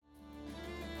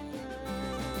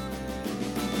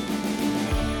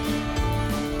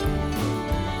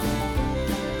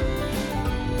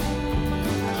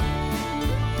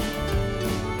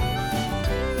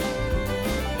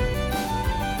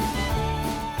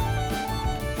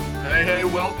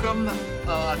welcome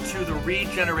to the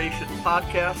Regeneration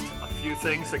Podcast. A few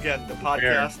things. Again, the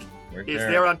podcast is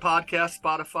there on podcast,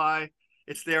 Spotify.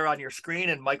 It's there on your screen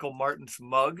and Michael Martin's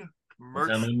merch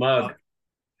mug.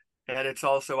 And it's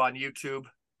also on YouTube.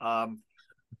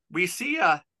 We see,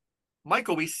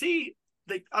 Michael, I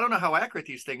don't know how accurate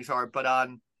these things are, but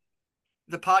on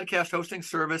the podcast hosting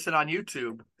service and on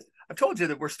YouTube, I've told you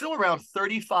that we're still around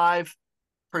 35%.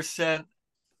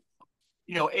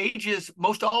 Ages,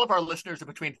 most all of our listeners are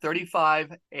between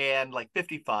 35 and like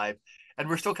 55, and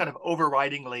we're still kind of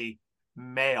overridingly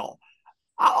male.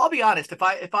 I'll be honest, if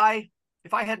I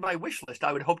had my wish list,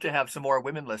 I would hope to have some more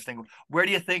women listening. Why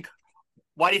do you think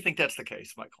that's the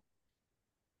case, Michael?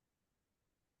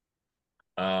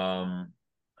 I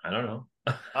don't know.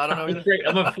 I don't know either.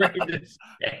 I'm afraid to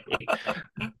say.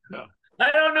 No.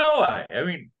 I don't know. I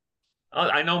mean,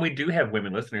 I know we do have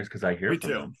women listeners because I hear from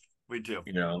them. We do.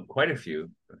 Quite a few.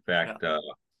 In fact,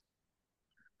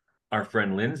 our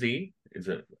friend Lindsay she's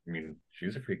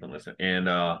a frequent listener.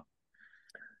 And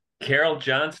Carol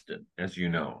Johnston, as you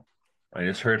know, I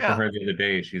just heard from her the other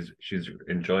day. She's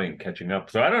enjoying catching up.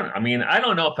 So I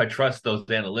don't know if I trust those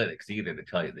analytics either, to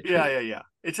tell you the truth. Yeah.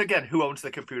 It's again, who owns the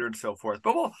computer and so forth.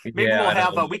 But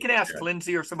we can ask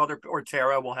Lindsay or some other, or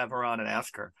Tara. We'll have her on and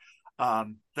ask her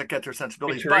that get their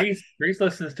sensibilities. Therese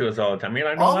listens to us all the time. I mean,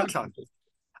 I know all the time.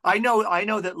 I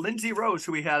know that Lindsay Rose,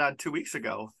 who we had on 2 weeks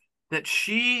ago, that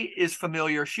she is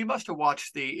familiar. She must have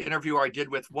watched the interview I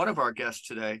did with one of our guests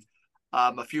today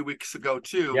a few weeks ago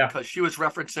too, because she was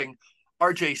referencing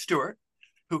R.J. Stewart,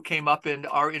 who came up in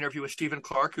our interview with Stephen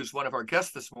Clarke, who's one of our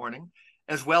guests this morning,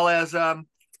 as well as a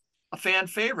fan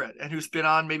favorite and who's been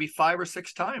on maybe 5 or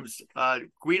 6 times,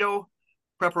 Guido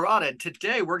Preparata. And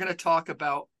today we're going to talk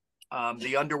about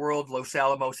the Underworld, Los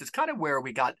Alamos. It's kind of where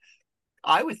we got,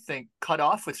 I would think, cut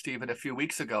off with Stephen a few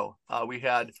weeks ago. We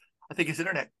had, I think his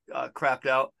internet crapped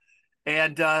out.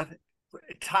 And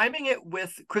timing it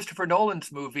with Christopher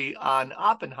Nolan's movie on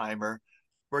Oppenheimer,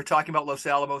 we're talking about Los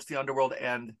Alamos, the Underworld,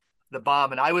 and the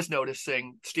bomb. And I was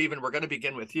noticing, Stephen, we're going to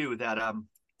begin with you, that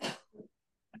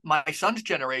my son's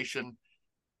generation,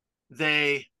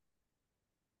 the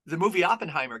movie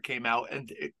Oppenheimer came out,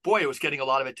 and it was getting a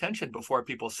lot of attention before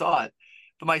people saw it.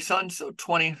 But my son's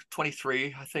 20,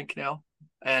 23, I think now.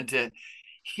 And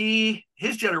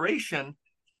his generation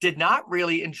did not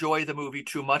really enjoy the movie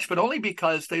too much, but only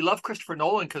because they love Christopher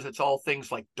Nolan because it's all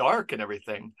things like dark and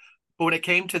everything. But when it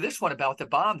came to this one about the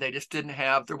bomb, there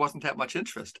wasn't that much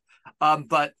interest.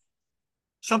 But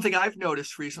something I've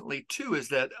noticed recently too is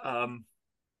that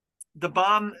the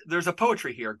bomb, there's a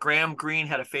poetry here. Graham Greene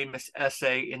had a famous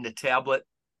essay in The Tablet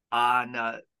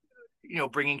on,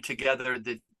 bringing together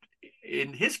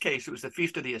in his case, it was the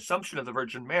Feast of the Assumption of the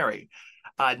Virgin Mary,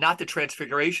 not the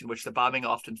Transfiguration, which the bombing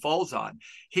often falls on.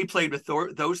 He played with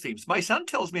those themes. My son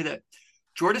tells me that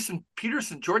Jordan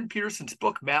Peterson's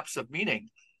book, Maps of Meaning,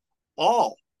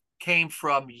 all came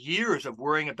from years of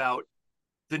worrying about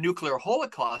the nuclear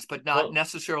holocaust, but not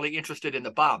necessarily interested in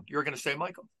the bomb. You were going to say,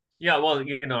 Michael? Yeah, well,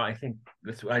 I think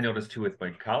this I noticed too with my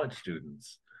college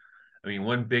students. I mean,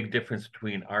 one big difference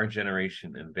between our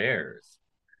generation and theirs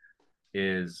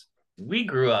is we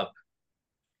grew up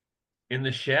in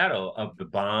the shadow of the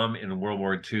bomb in World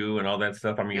War II and all that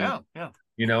stuff. I mean,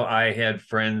 I had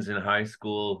friends in high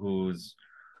school whose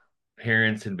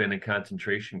parents had been in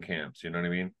concentration camps. You know what I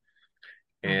mean?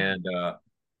 And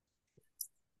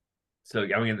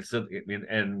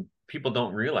and people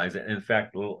don't realize it. In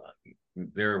fact,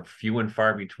 they're few and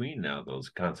far between now, those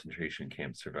concentration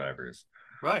camp survivors.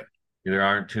 Right. There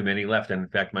aren't too many left. And in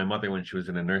fact, my mother, when she was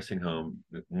in a nursing home,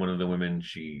 one of the women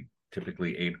she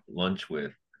typically ate lunch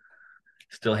with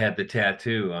still had the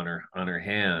tattoo on her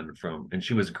hand and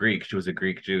she was Greek. She was a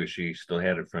Greek Jew. She still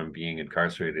had it from being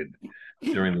incarcerated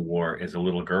during the war as a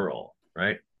little girl,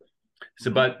 right?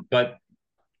 So, but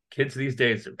kids these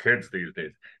days,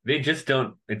 they just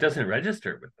don't. It doesn't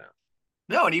register with them.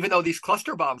 No, and even though these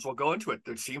cluster bombs will go into it,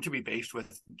 they seem to be based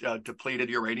with depleted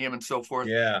uranium and so forth.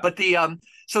 Yeah. But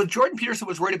so Jordan Peterson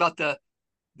was worried about the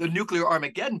nuclear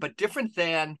Armageddon, but different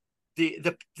than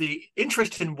the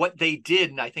interest in what they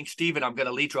did. And I think, Stephen, I'm going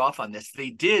to lead you off on this.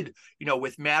 They did,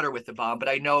 with matter with the bomb. But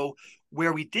I know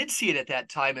where we did see it at that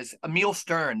time is Emil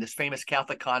Stern, this famous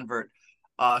Catholic convert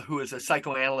who is a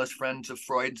psychoanalyst, friends of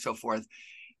Freud and so forth.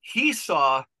 He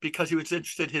saw, because he was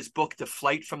interested, his book, The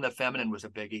Flight from the Feminine, was a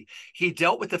biggie. He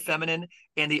dealt with the feminine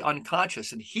and the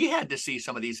unconscious, and he had to see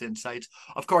some of these insights.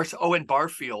 Of course, Owen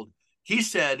Barfield, he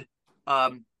said,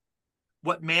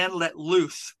 what man let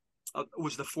loose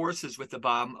was the forces with the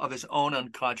bomb of his own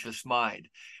unconscious mind.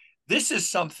 This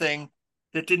is something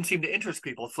that didn't seem to interest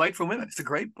people. Flight for Women. It's a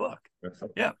great book.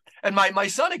 Yeah. And my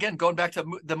son, again, going back to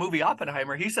the movie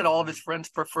Oppenheimer, he said all of his friends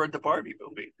preferred the Barbie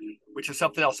movie, which is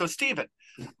something else. So, Stephen,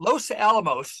 Los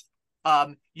Alamos,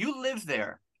 you live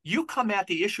there. You come at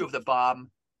the issue of the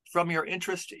bomb from your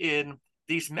interest in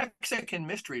these Mexican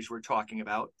mysteries we're talking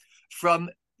about, from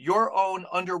your own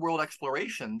underworld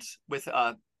explorations with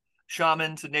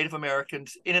shamans and Native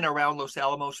Americans in and around Los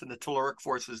Alamos and the telluric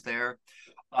forces there.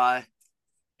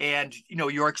 And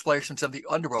your explorations of the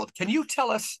underworld. Can you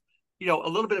tell us, a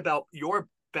little bit about your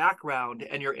background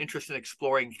and your interest in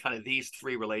exploring kind of these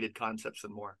three related concepts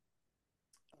and more?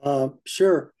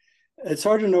 Sure. It's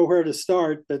hard to know where to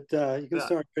start, but you can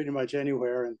start pretty much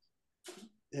anywhere. And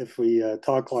if we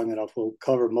talk long enough, we'll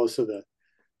cover most of the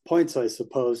points, I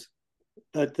suppose.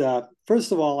 But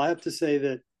first of all, I have to say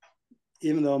that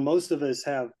even though most of us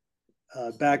have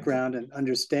background and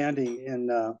understanding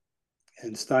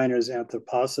in Steiner's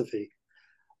anthroposophy,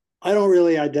 I don't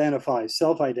really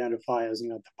self-identify as an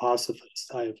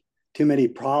anthroposophist. I have too many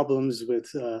problems with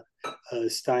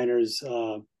Steiner's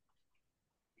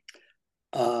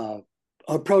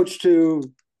approach to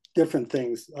different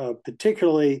things,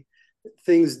 particularly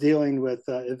things dealing with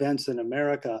events in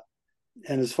America.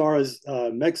 And as far as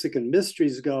Mexican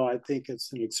mysteries go, I think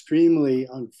it's an extremely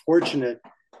unfortunate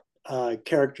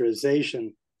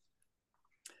characterization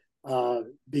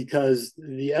because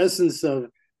the essence of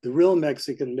the real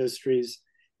Mexican mysteries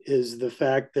is the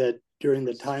fact that during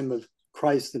the time of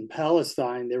Christ in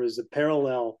Palestine, there was a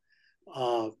parallel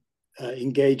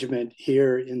engagement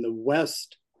here in the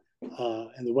West,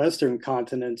 in the Western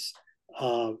continents,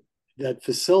 that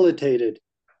facilitated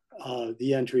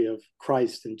the entry of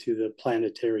Christ into the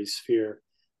planetary sphere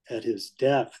at his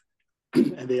death.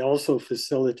 And they also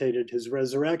facilitated his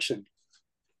resurrection.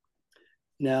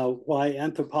 Now, why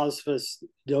anthroposophists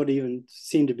don't even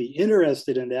seem to be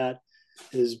interested in that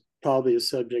is probably a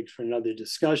subject for another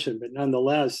discussion. But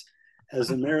nonetheless, as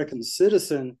an American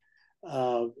citizen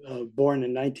born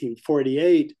in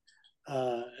 1948,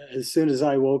 as soon as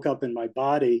I woke up in my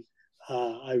body,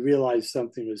 I realized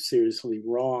something was seriously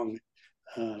wrong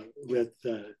with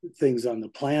things on the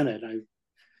planet. I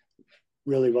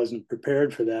really wasn't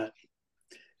prepared for that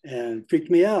and freaked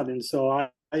me out. And so I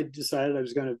decided I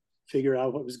was going to figure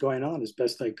out what was going on as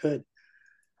best I could.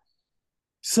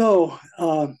 So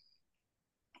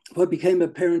what became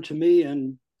apparent to me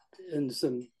and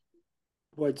some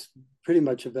what's pretty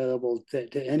much available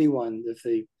to anyone if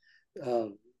they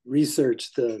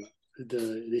research the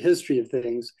history of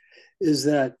things is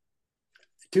that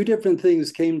two different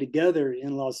things came together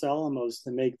in Los Alamos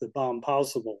to make the bomb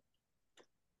possible.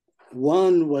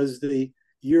 One was the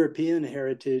European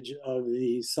heritage of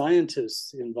the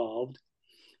scientists involved,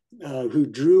 who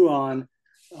drew on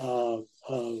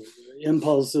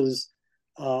impulses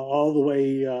all the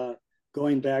way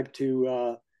going back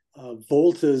to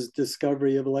Volta's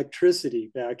discovery of electricity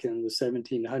back in the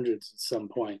 1700s at some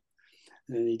point.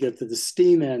 And then you get to the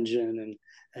steam engine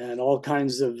and all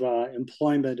kinds of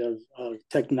employment of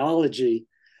technology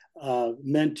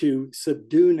meant to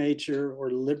subdue nature or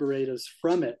liberate us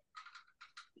from it.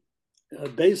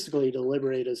 Basically, to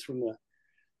liberate us from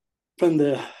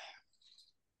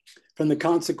the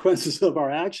consequences of our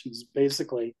actions,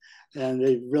 basically, and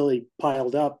they've really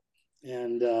piled up,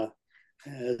 and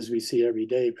as we see every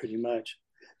day, pretty much.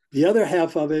 The other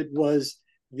half of it was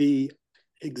the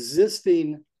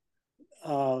existing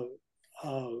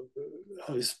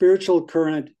spiritual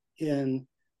current in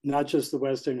not just the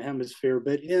Western Hemisphere,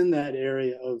 but in that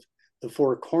area of the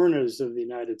four corners of the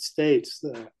United States,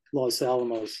 Los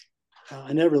Alamos.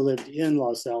 I never lived in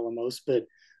Los Alamos, but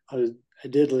I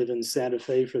did live in Santa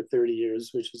Fe for 30 years,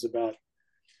 which is about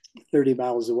 30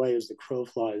 miles away as the crow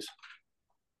flies.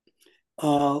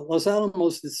 Los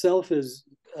Alamos itself is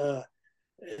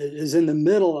in the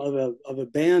middle of a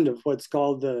band of what's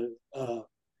called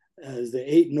as the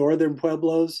 8 northern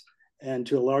pueblos, and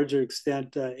to a larger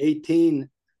extent, 18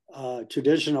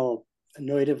 traditional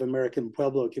Native American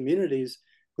Pueblo communities,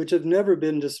 which have never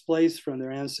been displaced from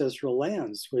their ancestral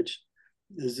lands, which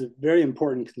is a very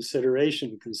important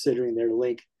consideration, considering their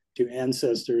link to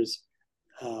ancestors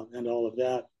and all of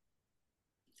that.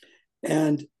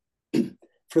 And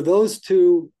for those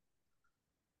two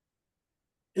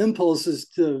impulses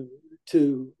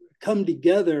to come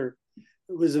together,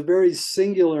 it was a very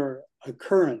singular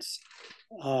occurrence.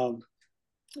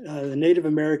 The Native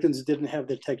Americans didn't have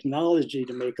the technology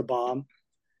to make a bomb.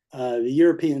 The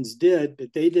Europeans did,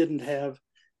 but they didn't have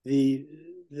the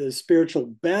spiritual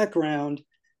background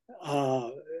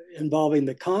involving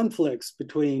the conflicts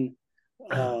between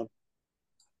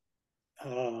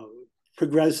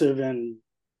progressive and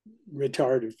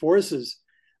retarded forces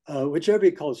which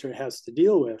every culture has to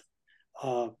deal with.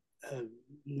 Uh,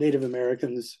 Native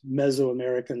Americans,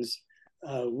 Mesoamericans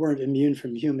weren't immune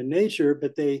from human nature,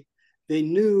 but they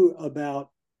knew about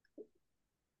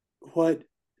what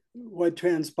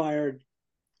transpired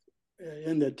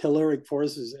in the telluric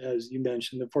forces, as you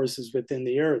mentioned, the forces within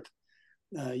the earth.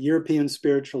 European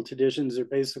spiritual traditions are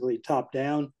basically top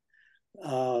down.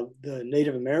 The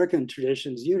Native American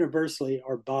traditions universally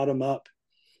are bottom up.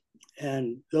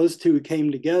 And those two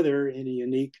came together in a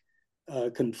unique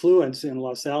confluence in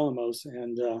Los Alamos.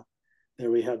 And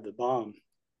there we have the bomb.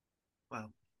 Wow.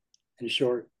 In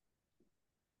short.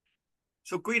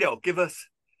 So Guido, give us,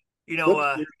 Whoops,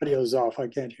 your audio's off. I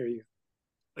can't hear you.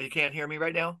 Oh, you can't hear me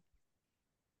right now?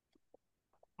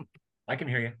 I can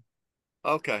hear you.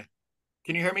 Okay.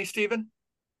 Can you hear me, Stephen?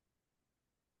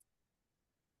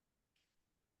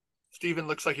 Stephen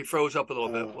looks like he froze up a little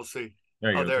bit. We'll see.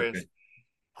 There you go. There he Okay. is.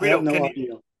 Guido, I have no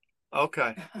audio.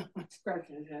 Okay.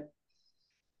 Scratching his head.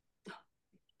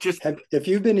 Just if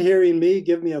you've been hearing me,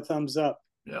 give me a thumbs up.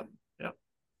 Yep.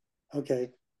 Okay.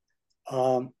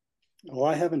 Well,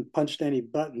 I haven't punched any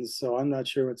buttons, so I'm not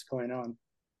sure what's going on.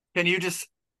 Can you just?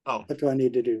 Oh, what do I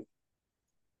need to do?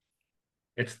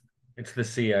 It's the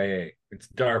CIA. It's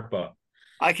DARPA.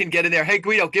 I can get in there. Hey,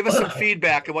 Guido, give us some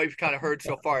feedback on what you've kind of heard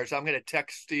so far. So I'm going to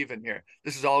text Stephen here.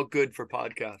 This is all good for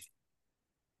podcast.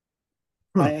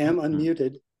 I am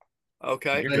unmuted.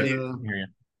 Okay.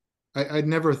 I'd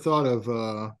never thought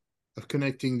of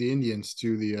connecting the Indians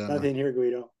to the. Nothing here,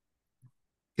 Guido.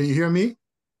 Can you hear me?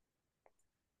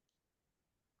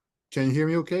 Can you hear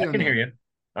me? Okay. I can hear you.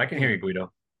 I can hear you,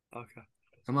 Guido. Okay.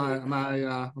 Am I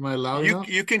loud enough?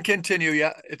 You can continue.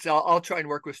 Yeah, I'll try and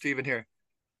work with Stephen here.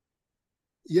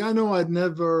 Yeah, no, I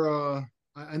never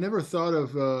thought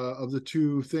of the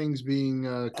two things being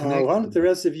connected. Why don't the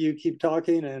rest of you keep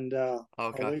talking, and Okay.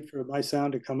 I'll wait for my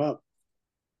sound to come up.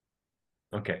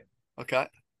 Okay. Okay.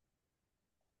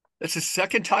 It's the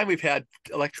second time we've had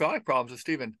electronic problems with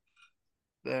Stephen.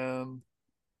 Go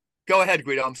ahead,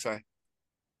 Guido. I'm sorry.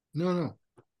 No.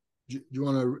 Do you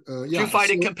want to? Yeah. Do you find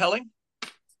it compelling?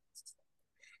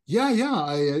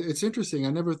 Yeah. It's interesting. I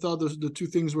never thought the two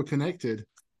things were connected.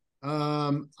 We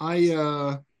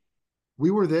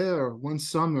were there one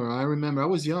summer. I remember I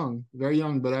was young, very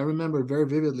young, but I remember very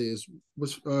vividly.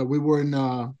 We were in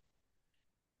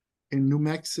New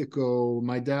Mexico.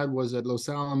 My dad was at Los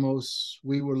Alamos.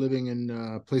 We were living in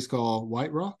a place called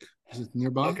White Rock. Is it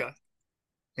nearby? Okay.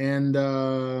 And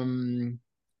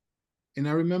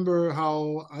I remember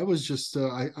how I was just,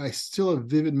 I still have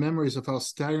vivid memories of how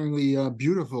staggeringly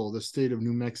beautiful the state of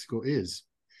New Mexico is.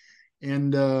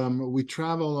 And we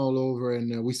traveled all over,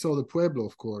 and we saw the Pueblo,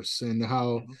 of course, and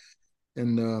how,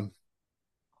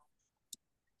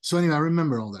 so anyway, I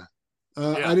remember all that.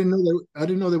 Yeah. I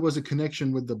didn't know there was a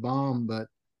connection with the bomb, but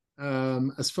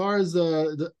as far as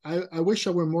I wish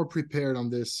I were more prepared on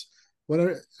this.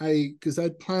 Because I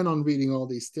plan on reading all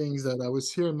these things that I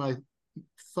was hearing my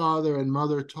father and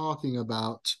mother talking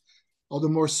about, all the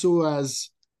more so as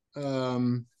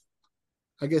I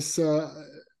guess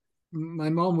my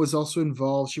mom was also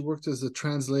involved. She worked as a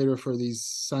translator for these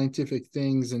scientific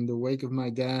things in the wake of my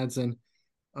dad's. And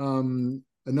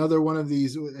another one of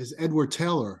these is Edward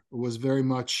Teller, was very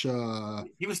much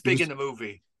he was big in the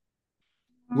movie.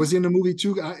 Was he in the movie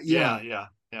too? Yeah,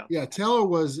 Teller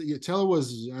was.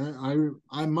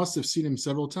 I must have seen him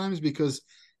several times because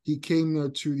he came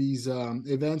to these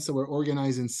events that were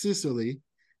organized in Sicily.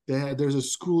 There's a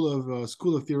school of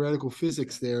theoretical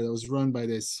physics there that was run by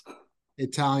this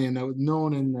Italian that was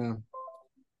known in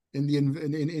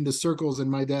the circles, and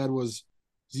my dad was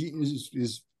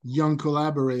his young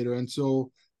collaborator, and so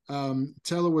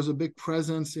Teller was a big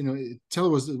presence. Teller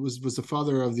was the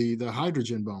father of the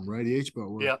hydrogen bomb, right? The H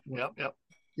bomb. Yep.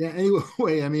 Yeah.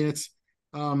 Anyway, I mean, it's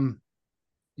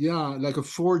like a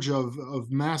forge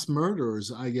of mass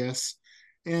murderers, I guess.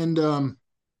 And the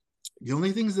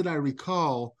only things that I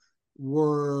recall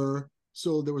were,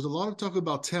 so there was a lot of talk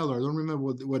about Teller. I don't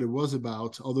remember what it was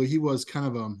about, although he was kind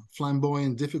of a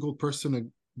flamboyant, difficult person to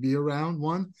be around.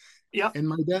 One. Yeah. And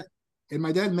my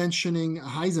dad mentioning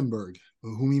Heisenberg,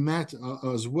 whom he met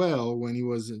as well when he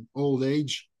was in old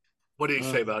age. What did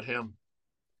he say about him?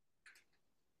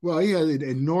 Well, he had an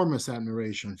enormous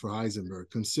admiration for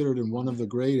Heisenberg, considered him one of the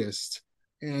greatest.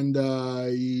 And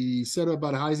he said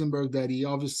about Heisenberg that he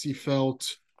obviously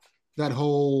felt that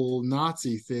whole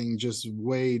Nazi thing just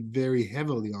weighed very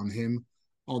heavily on him,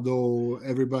 although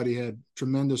everybody had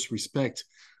tremendous respect.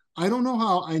 I don't know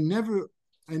how, I never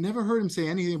heard him say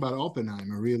anything about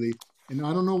Oppenheimer, really. And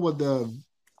I don't know what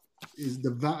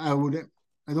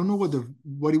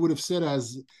what he would have said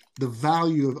as the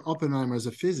value of Oppenheimer as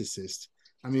a physicist.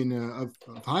 I mean, of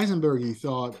Heisenberg, he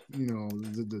thought,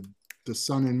 the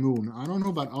sun and moon. I don't know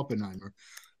about Oppenheimer.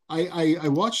 I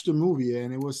watched the movie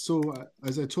and it was so,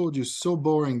 as I told you, so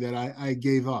boring that I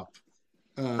gave up.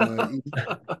 Uh,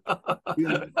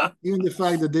 even, even the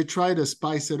fact that they try to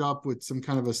spice it up with some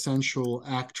kind of essential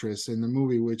actress in the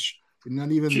movie, which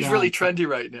not even She's that. really trendy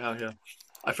right now. Yeah,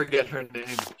 I forget her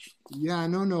name. Yeah,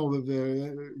 no,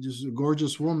 just a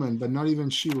gorgeous woman, but not even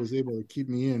she was able to keep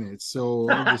me in it. So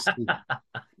obviously,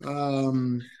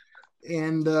 um,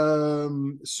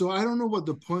 so I don't know what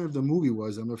the point of the movie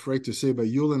was. I'm afraid to say, but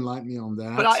you'll enlighten me on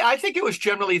But that. I think it was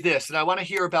generally this, and I want to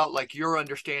hear about like your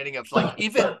understanding of like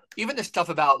even the stuff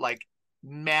about like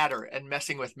matter and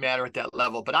messing with matter at that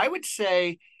level. But I would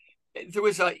say there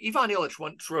was Ivan Illich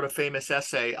once wrote a famous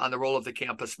essay on the role of the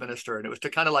campus minister, and it was to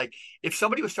kind of like if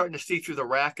somebody was starting to see through the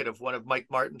racket of one of Mike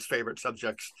Martin's favorite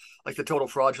subjects, like the total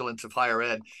fraudulence of higher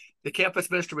ed, the campus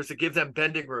minister was to give them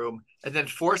bending room and then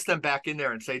force them back in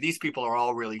there and say these people are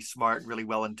all really smart, really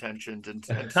well intentioned, and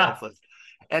selfless.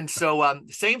 And so,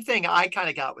 same thing I kind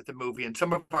of got with the movie, and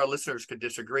some of our listeners could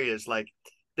disagree. Is like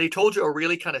they told you a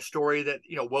really kind of story that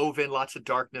wove in lots of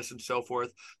darkness and so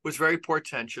forth, was very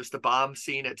portentous. The bomb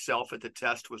scene itself at the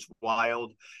test was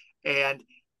wild, and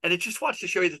it just wants to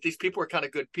show you that these people were kind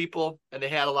of good people and they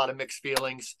had a lot of mixed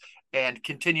feelings and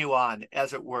continue on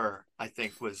as it were. I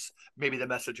think was maybe the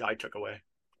message I took away.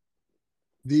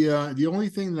 The only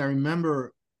thing that I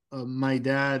remember my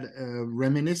dad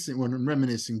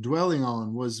dwelling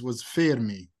on was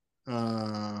Fermi,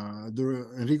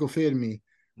 Enrico Fermi,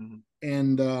 Mm-hmm.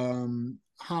 and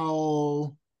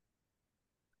how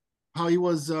he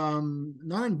was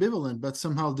not ambivalent but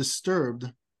somehow disturbed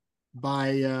by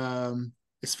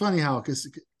it's funny how because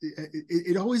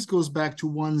it always goes back to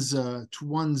one's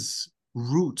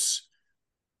roots.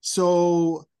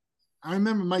 So I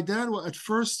remember my dad at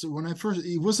first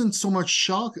he wasn't so much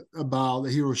shocked about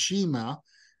Hiroshima,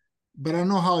 but I don't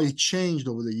know how he changed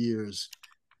over the years.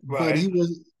 But Right.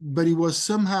 he was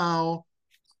somehow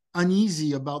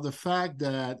uneasy about the fact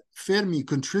that Fermi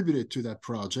contributed to that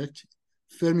project.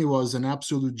 Fermi was an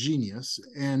absolute genius,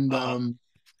 Uh-huh.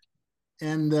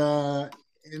 and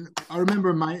I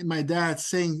remember my dad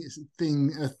saying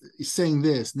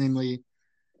this, namely,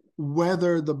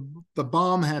 whether the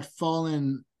bomb had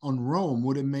fallen on Rome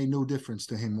would have made no difference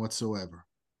to him whatsoever.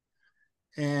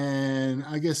 And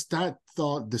I guess that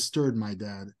thought disturbed my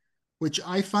dad, which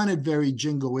I find it very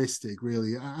jingoistic,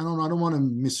 really. I don't know, I don't want to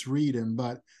misread him,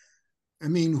 but I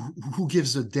mean, who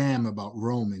gives a damn about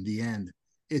Rome in the end?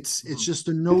 It's just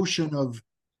a notion of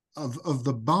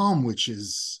the bomb, which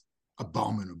is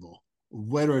abominable,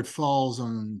 whether it falls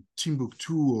on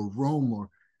Timbuktu or Rome or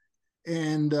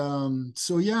and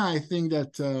so yeah, I think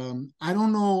that I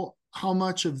don't know how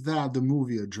much of that the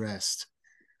movie addressed.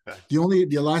 Okay.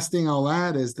 The last thing I'll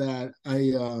add is that I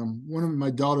one of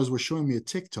my daughters was showing me a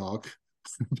TikTok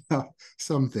about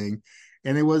something,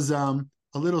 and it was a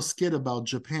little skit about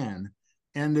Japan,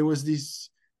 and there was these,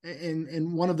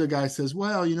 and one of the guys says,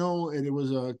 well, and it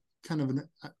was a kind of an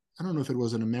I don't know if it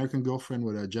was an American girlfriend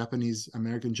with a Japanese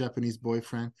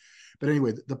boyfriend, but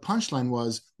anyway, the punchline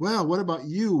was, well, what about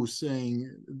you?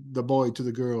 Saying the boy to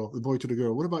the girl,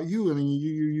 what about you? I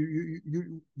mean,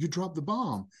 you dropped the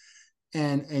bomb,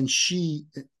 and she,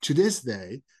 to this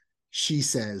day, she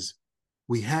says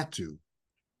we had to,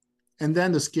 and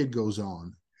then the skit goes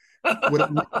on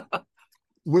without,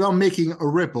 without making a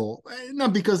ripple,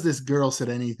 not because this girl said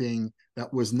anything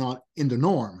that was not in the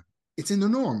norm. It's in the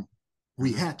norm.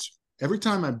 We had to. Every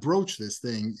time I broach this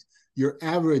thing, your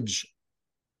average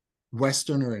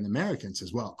Westerner and American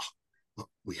says, well,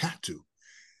 we had to.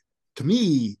 To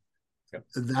me, Yep.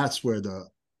 that's where the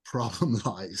problem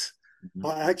lies.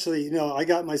 Well, actually, I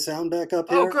got my sound back up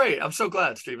Oh, here. great. I'm so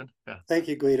glad, Stephen. Yeah. Thank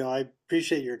you, Guido. I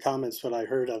appreciate your comments, what I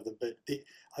heard of them. But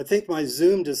I think my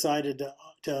Zoom decided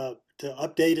to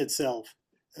update itself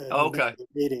in the middle Okay. of the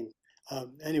meeting.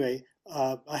 Anyway,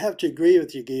 I have to agree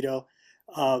with you, Guido.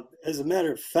 As a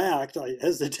matter of fact, I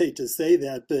hesitate to say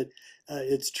that, but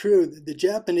it's true. The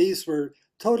Japanese were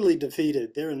totally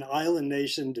defeated. They're an island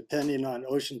nation depending on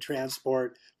ocean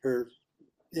transport for,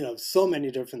 so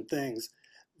many different things.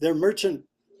 Their merchant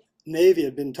navy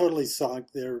had been totally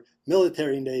sunk. Their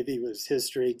military navy was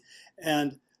history.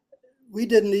 And we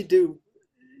didn't need to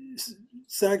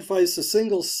sacrifice a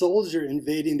single soldier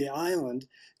invading the island.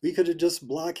 We could have just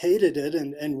blockaded it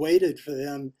and waited for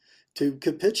them to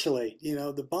capitulate.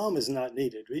 The bomb is not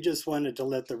needed. We just wanted to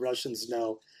let the Russians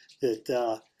know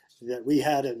that we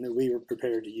had it and that we were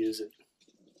prepared to use it.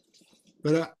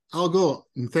 But I'll go,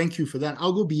 and thank you for that.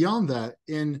 I'll go beyond that.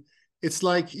 And it's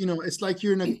like, it's like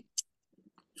you're in a,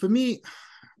 for me,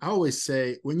 I always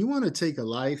say, when you want to take a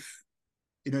life,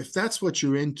 if that's what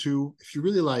you're into, if you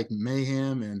really like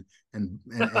mayhem and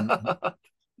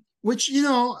which,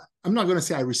 I'm not going to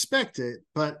say I respect it,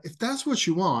 but if that's what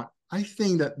you want, I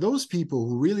think that those people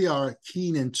who really are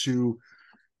keen into,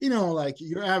 like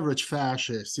your average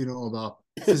fascist, about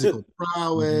physical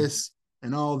prowess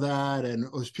and all that,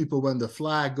 and those people when the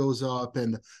flag goes up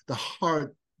and the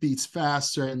heart beats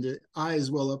faster and the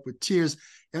eyes well up with tears.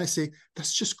 And I say,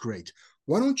 that's just great.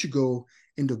 Why don't you go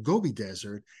in the Gobi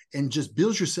Desert and just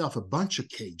build yourself a bunch of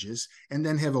cages and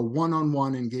then have a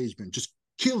one-on-one engagement? Just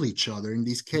kill each other in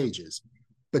these cages,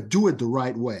 but do it the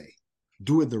right way.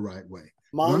 Do it the right way.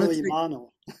 Mano y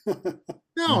mano.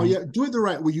 No, yeah, do it the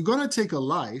right way. You're going to take a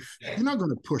life. You're not going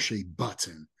to push a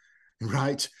button,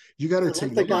 right? You got to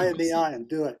take the guy in the eye and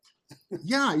do it.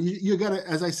 Yeah, you got to,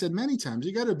 as I said many times,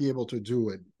 you got to be able to do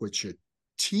it with your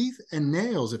teeth and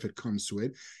nails if it comes to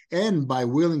it. And by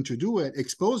willing to do it,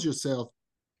 expose yourself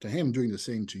to him doing the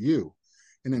same to you.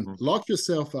 And then lock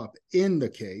yourself up in the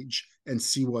cage and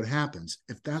see what happens,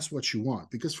 if that's what you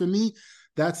want. Because for me,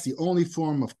 that's the only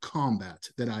form of combat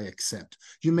that I accept.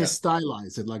 You may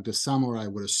stylize it like the samurai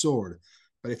with a sword,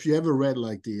 but if you ever read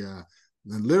like the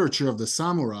literature of the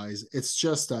samurais, it's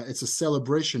just it's a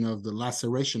celebration of the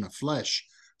laceration of flesh.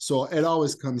 So it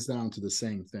always comes down to the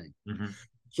same thing.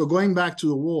 So going back to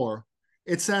the war,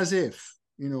 it's as if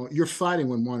you're fighting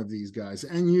with one of these guys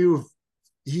and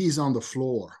he's on the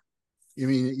floor. I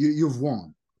mean, you've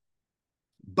won.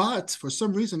 But for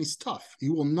some reason, he's tough. He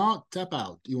will not tap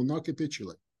out. He will not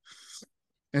capitulate.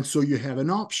 And so you have an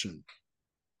option.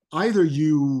 Either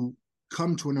you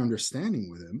come to an understanding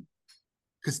with him,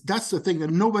 because that's the thing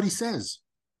that nobody says.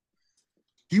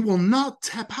 He will not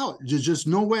tap out. There's just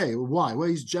no way. Why? Well,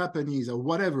 he's Japanese or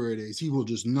whatever it is. He will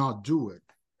just not do it.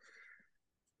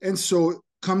 And so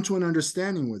come to an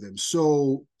understanding with him.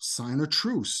 So sign a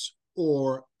truce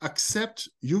or accept,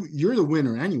 you're the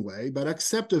winner anyway, but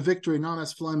accept a victory not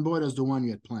as flamboyant as the one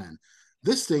you had planned.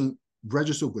 This thing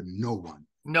registered with no one.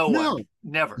 No one.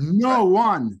 Never. No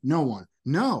one.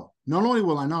 No. Not only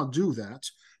will I not do that,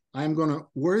 I'm going to,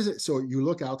 where is it? So you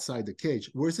look outside the cage.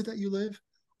 Where is it that you live?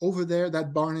 Over there,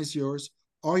 that barn is yours.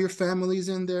 All your family's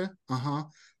in there?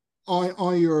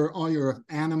 All your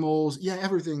animals. Yeah,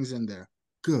 everything's in there.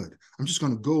 Good. I'm just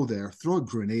going to go there, throw a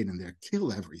grenade in there,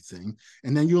 kill everything,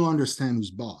 and then you'll understand who's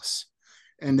boss.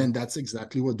 And then that's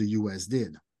exactly what the US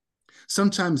did.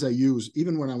 Sometimes I use,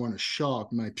 even when I want to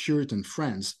shock my Puritan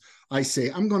friends, I say,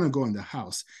 I'm going to go in the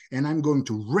house and I'm going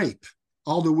to rape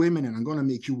all the women and I'm going to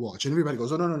make you watch. And everybody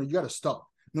goes, oh, no, you got to stop.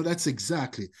 No, that's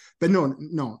exactly. But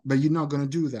no, but you're not going to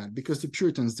do that because the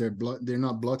Puritans, they're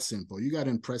not blood simple. You got to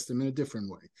impress them in a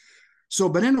different way. So,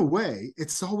 but in a way,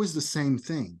 it's always the same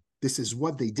thing. This is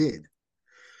what they did.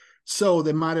 So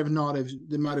they might have not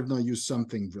used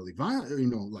something really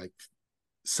violent, like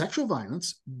sexual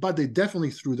violence, but they definitely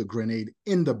threw the grenade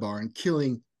in the barn,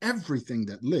 killing everything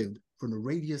that lived from a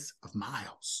radius of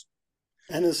miles.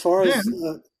 And as far as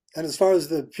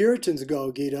the Puritans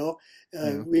go, Guido,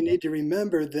 we need to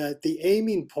remember that the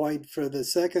aiming point for the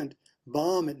second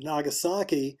bomb at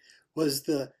Nagasaki was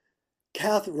the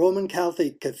Roman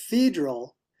Catholic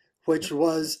Cathedral, which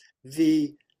was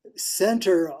the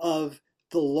center of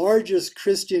the largest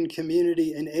Christian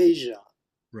community in Asia.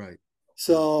 Right.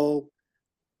 So,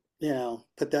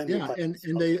 put that in your place.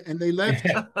 And they left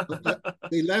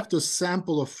they left a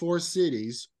sample of 4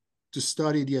 cities to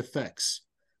study the effects.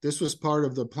 This was part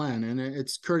of the plan, and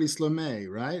it's Curtis LeMay,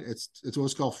 right? It's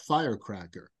what's called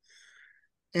firecracker,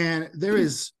 and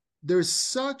there's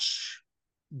such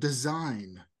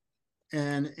design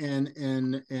and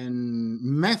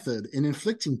method in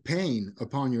inflicting pain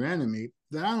upon your enemy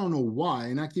that I don't know why,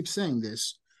 and I keep saying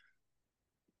this,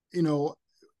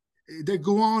 they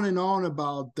go on and on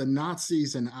about the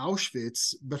Nazis and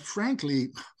Auschwitz, but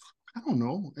frankly, I don't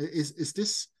know. Is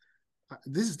this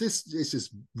is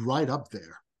just right up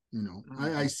there?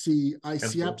 I see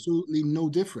absolutely no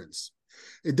difference.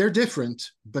 They're different,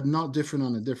 but not different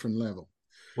on a different level.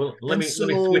 Well, let me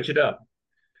switch it up.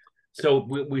 So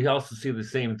we also see the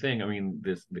same thing. I mean,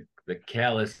 the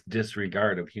callous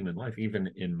disregard of human life, even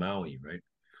in Maui, right?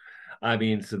 I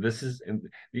mean, so this is,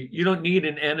 you don't need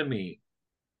an enemy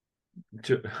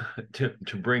to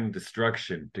bring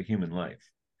destruction to human life.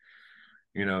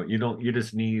 You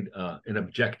just need an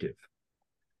objective,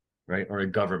 right? Or a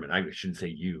government. I shouldn't say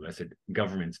you. I said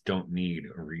governments don't need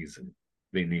a reason.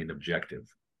 They need an objective.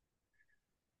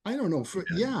 I don't know.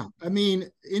 I mean,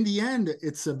 in the end,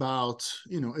 it's about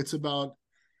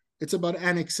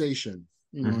annexation.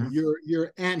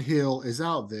 Your anthill is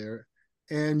out there,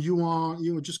 and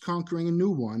you're just conquering a new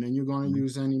one, and you're going to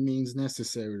use any means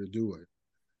necessary to do it.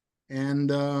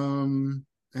 and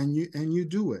you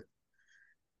do it.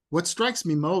 What strikes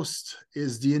me most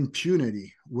is the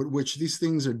impunity with which these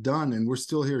things are done, and we're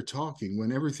still here talking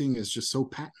when everything is just so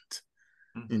patent,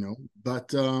 you Mhm. know.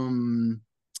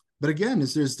 But again,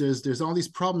 there's all these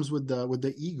problems with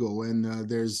the ego, and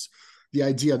there's the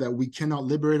idea that we cannot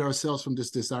liberate ourselves from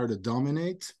this desire to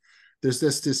dominate. There's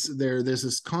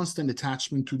this constant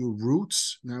attachment to the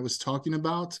roots that I was talking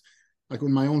about. Like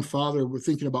when my own father were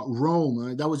thinking about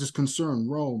Rome, that was just concern.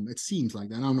 Rome, it seems like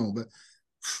that. I don't know, but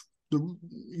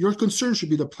your concern should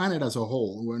be the planet as a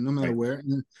whole, no matter Right. where.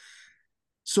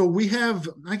 So we have,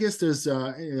 I guess, there's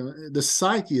the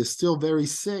psyche is still very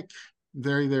sick,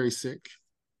 very very sick.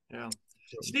 Yeah.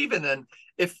 So, Stephen, then,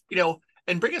 if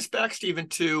and bring us back, Stephen,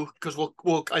 too, because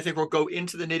we'll I think we'll go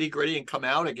into the nitty gritty and come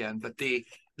out again. But the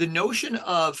notion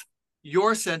of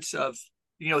your sense of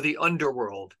the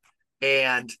underworld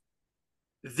and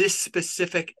this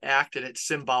specific act and its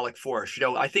symbolic force.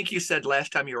 I think you said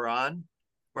last time you were on,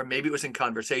 or maybe it was in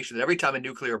conversation, that every time a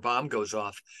nuclear bomb goes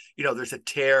off, there's a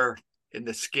tear in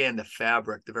the skin, the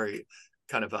fabric, the very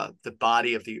kind of the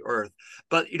body of the earth.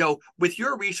 But with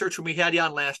your research, when we had you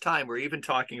on last time, we're even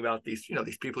talking about these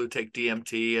these people who take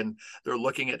DMT, and they're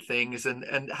looking at things,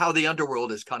 and how the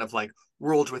underworld is kind of like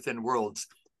worlds within worlds.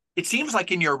 It seems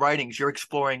like in your writings you're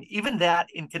exploring even that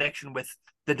in connection with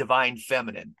the divine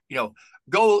feminine.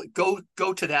 Go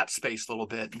to that space a little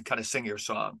bit and kind of sing your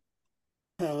song.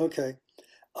 Oh, okay.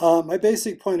 My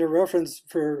basic point of reference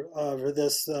for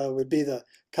this would be the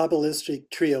Kabbalistic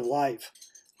tree of life,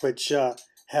 which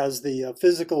has the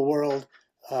physical world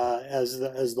as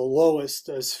the lowest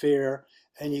sphere,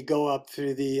 and you go up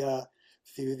through the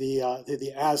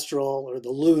astral or the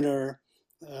lunar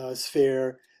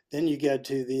sphere. Then you get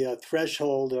to the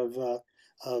threshold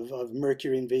of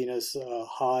Mercury and Venus,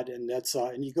 hot,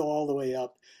 and you go all the way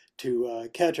up to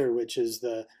Keter, which is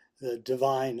the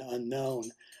divine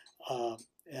unknown. Uh,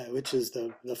 which is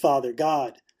the Father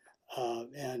God.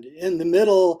 And in the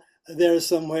middle, there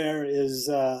somewhere is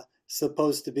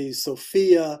supposed to be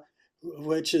Sophia,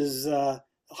 which is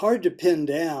hard to pin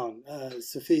down.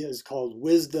 Sophia is called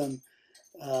wisdom,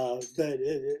 but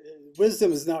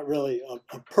wisdom is not really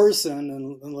a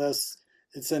person unless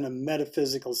it's in a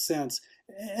metaphysical sense.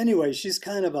 Anyway, she's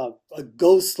kind of a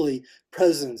ghostly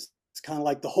presence. It's kind of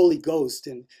like the Holy Ghost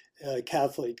in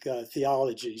Catholic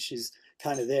theology. She's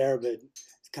kind of there, but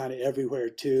it's kind of everywhere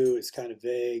too. It's kind of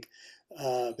vague.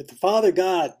 But the Father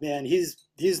God, man, he's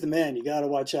the man. You got to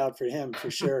watch out for him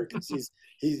for sure, because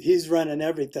he's running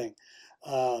everything.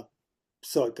 Uh,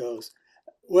 so it goes.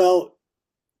 Well,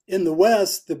 in the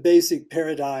West, the basic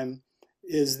paradigm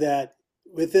is that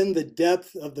within the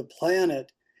depth of the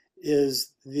planet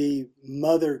is the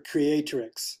mother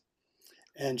creatrix,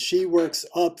 and she works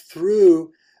up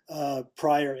through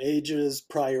prior ages,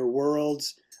 prior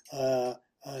worlds, uh,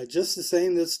 just the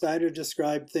same that Snyder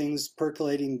described things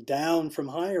percolating down from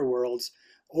higher worlds.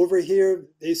 Over here,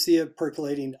 they see it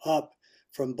percolating up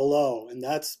from below, and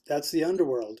that's the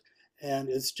underworld, and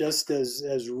it's just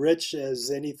as rich as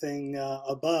anything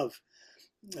above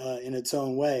in its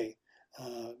own way.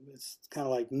 It's kind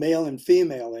of like male and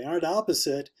female. They aren't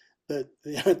opposite, but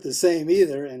they aren't the same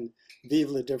either. And vive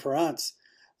la différence.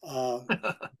 Uh,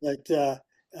 but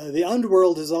the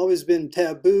underworld has always been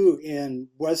taboo in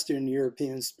Western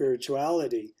European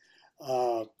spirituality.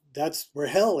 Uh, that's where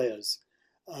hell is.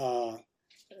 Uh,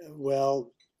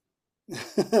 well,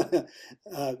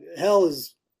 hell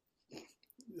is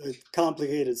a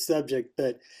complicated subject,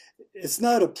 but it's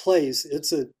not a place,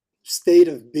 it's a state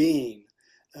of being,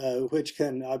 which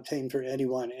can obtain for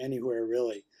anyone, anywhere,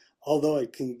 really. Although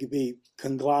it can be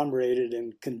conglomerated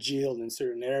and congealed in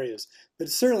certain areas, but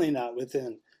it's certainly not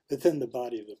within the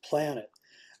body of the planet,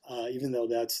 even though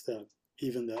that's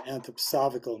even the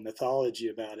anthroposophical mythology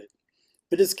about it.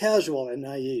 But it's casual and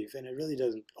naive, and it really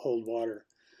doesn't hold water.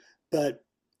 But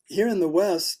here in the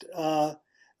West, uh,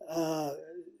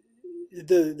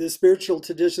 the spiritual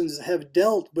traditions have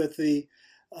dealt with the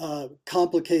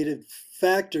complicated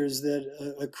factors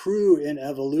that accrue in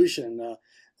evolution.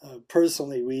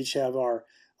 Personally, we each have our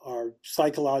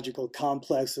psychological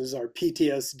complexes, our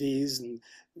PTSDs,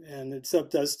 and it's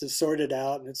up to us to sort it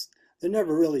out. And they're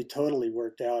never really totally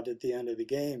worked out at the end of the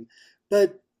game,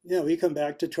 but we come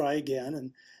back to try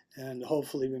again, and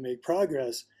hopefully we make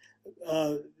progress.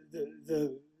 Uh,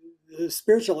 the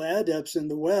spiritual adepts in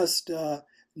the West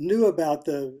knew about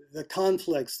the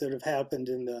conflicts that have happened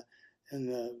in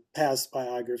the past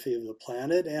biography of the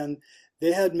planet, and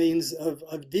they had means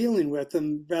of dealing with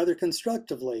them rather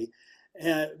constructively.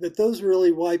 But those were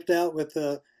really wiped out with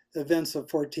the events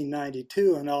of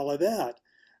 1492 and all of that.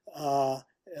 Uh,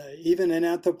 even in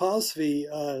anthroposophy,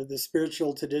 the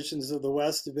spiritual traditions of the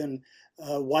West have been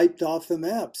wiped off the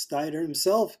map. Steiner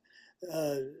himself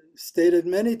stated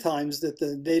many times that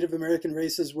the Native American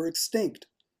races were extinct.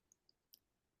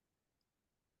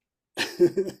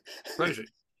 Crazy.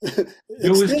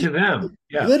 News to them.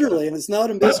 Yeah. Literally, and it's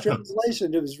not a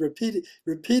mistranslation. It was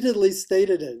repeatedly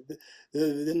stated it.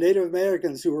 The Native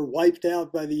Americans who were wiped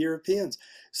out by the Europeans.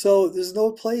 So there's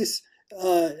no place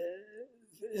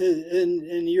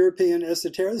in European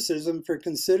esotericism for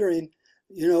considering,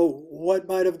 what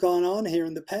might have gone on here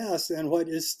in the past and what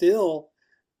is still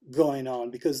going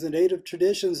on, because the native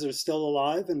traditions are still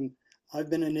alive, and I've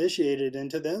been initiated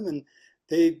into them, and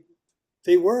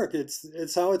they work.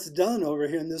 It's how it's done over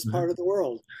here in this part of the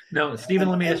world. Now, Stephen,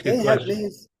 let me ask you a They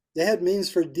question. had means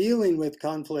for dealing with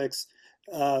conflicts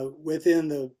within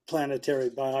the planetary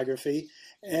biography,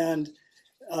 and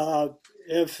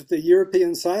if the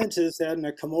European scientists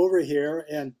hadn't come over here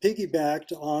and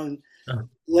piggybacked on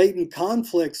latent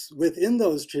conflicts within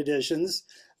those traditions,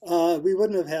 we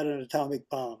wouldn't have had an atomic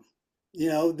bomb.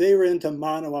 They were into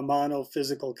mano a mano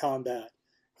physical combat.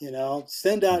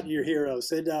 Send out your hero,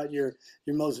 send out your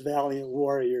most valiant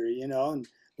warrior, and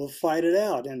we'll fight it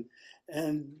out.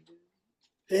 And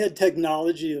they had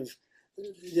technology of,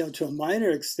 to a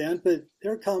minor extent, but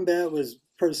their combat was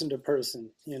person to person,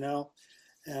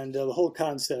 and the whole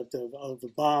concept of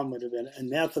the bomb would have been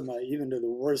anathema even to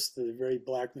the worst of the very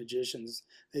black magicians.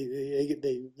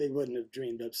 They wouldn't have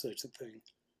dreamed up such a thing.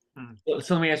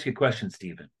 So let me ask you a question,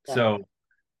 Stephen. So,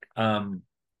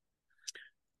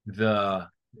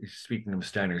 speaking of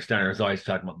Steiner is always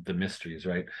talking about the mysteries,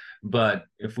 right? But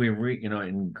if we read,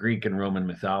 in Greek and Roman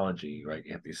mythology, right,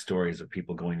 you have these stories of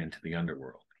people going into the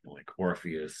underworld, like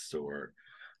Orpheus, or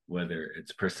whether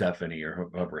it's Persephone or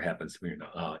whoever happens to be,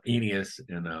 Aeneas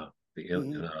in the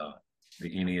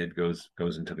Aeneid goes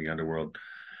into the underworld,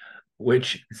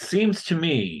 which seems to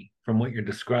me, from what you're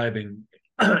describing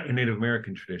in Native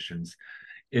American traditions,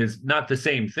 is not the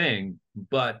same thing,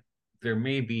 but there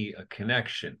may be a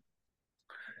connection.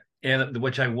 And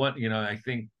which I want, I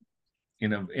think,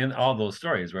 in all those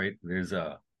stories, right, there's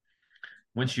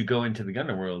once you go into the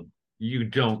underworld, you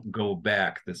don't go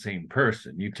back the same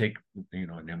person. You take, in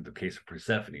the case of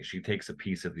Persephone, she takes a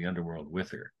piece of the underworld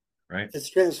with her, right? It's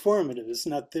transformative. It's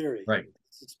not theory. Right.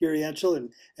 It's experiential,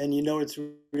 and it's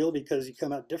real because you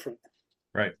come out different.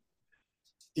 Right.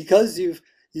 Because you've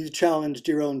challenged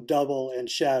your own double and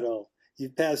shadow.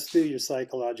 You've passed through your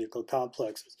psychological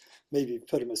complexes. Maybe you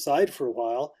put them aside for a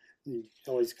while. You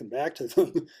always come back to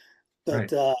them.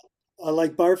 But right.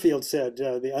 Like Barfield said,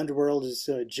 the underworld is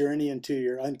a journey into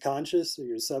your unconscious or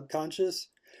your subconscious.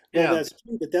 Well, that's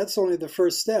true, but that's only the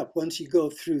first step. Once you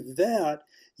go through that,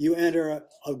 you enter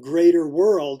a greater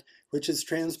world, which is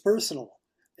transpersonal.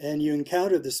 And you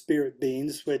encounter the spirit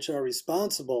beings, which are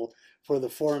responsible for the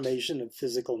formation of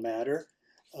physical matter,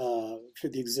 for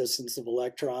the existence of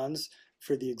electrons,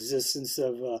 for the existence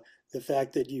of the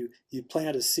fact that you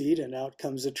plant a seed and out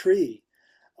comes a tree.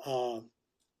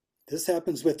 This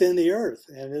happens within the earth,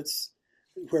 and it's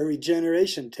where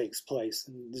regeneration takes place.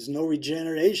 And there's no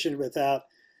regeneration without,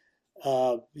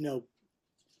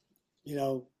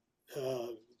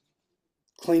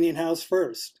 cleaning house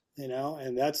first,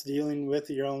 and that's dealing with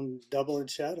your own double and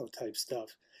shadow type stuff.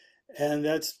 And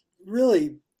that's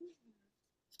really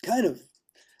kind of,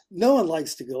 no one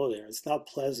likes to go there. It's not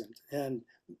pleasant. And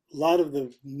a lot of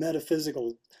the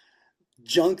metaphysical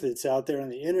junk that's out there on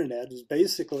the internet is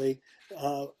basically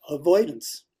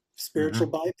avoidance, spiritual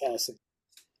bypassing.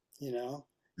 You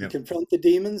confront the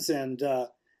demons, and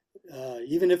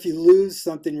even if you lose,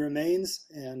 something remains,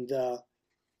 and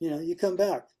you come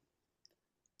back.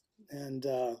 And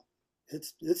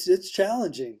it's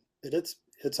challenging, but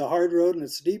it's a hard road and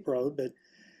it's a deep road. But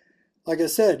like I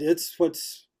said, it's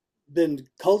what's been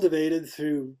cultivated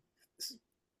through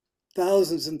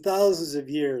thousands and thousands of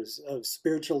years of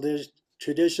spiritual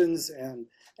traditions and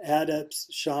adepts,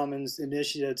 shamans,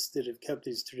 initiates that have kept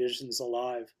these traditions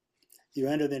alive. You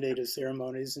enter the native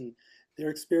ceremonies and they're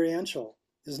experiential.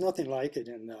 There's nothing like it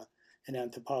in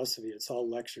anthroposophy. It's all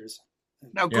lectures.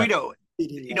 Now, Guido,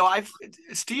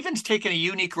 Stephen's taken a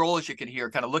unique role, as you can hear,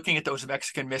 kind of looking at those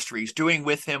Mexican mysteries, doing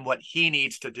with him what he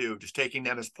needs to do, just taking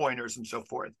them as pointers and so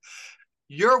forth.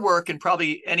 Your work, and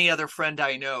probably any other friend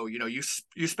I know, you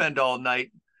spend all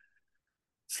night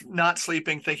not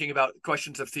sleeping, thinking about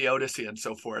questions of theodicy and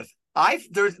so forth.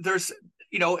 There's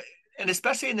and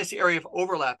especially in this area of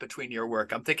overlap between your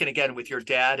work, I'm thinking again with your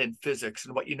dad and physics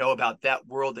and what you know about that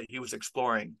world that he was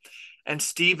exploring. And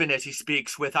Stephen, as he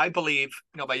speaks with, I believe,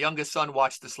 my youngest son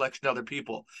watched the selection of other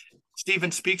people.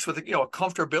 Stephen speaks with a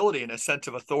comfortability and a sense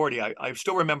of authority. I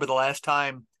still remember the last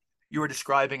time you were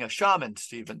describing a shaman,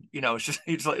 Stephen. It's just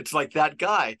it's like that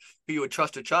guy who you would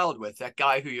trust a child with, that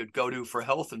guy who you'd go to for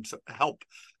health and help.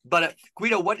 But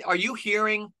Guido, what are you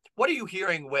hearing? What are you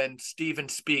hearing when Stephen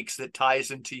speaks that ties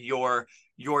into your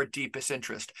deepest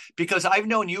interest? Because I've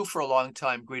known you for a long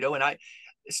time, Guido, and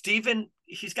Stephen,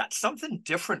 he's got something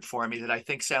different for me that I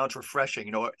think sounds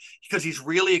refreshing, because he's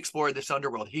really explored this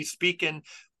underworld. He's speaking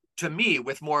to me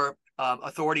with more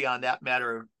authority on that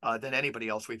matter than anybody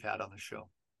else we've had on the show.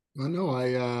 Well, no,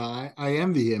 I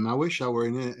envy him. I wish I were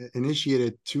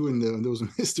initiated too in those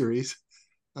mysteries.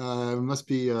 Must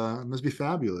be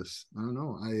fabulous. I don't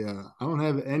know. I don't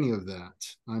have any of that.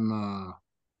 I don't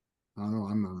know.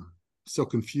 I'm so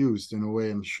confused in a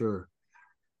way. I'm sure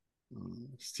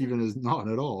Stephen is not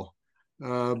at all.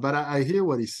 But I hear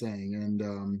what he's saying,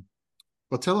 and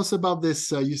well, tell us about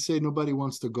this. You say nobody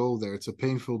wants to go there. It's a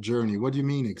painful journey. What do you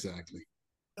mean exactly?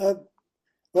 Uh,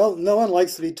 well, no one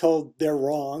likes to be told they're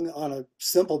wrong on a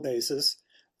simple basis.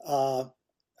 Uh,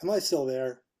 am I still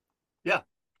there? Yeah.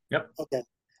 Yep. Okay.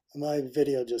 My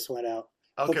video just went out.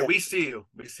 Okay. We see you.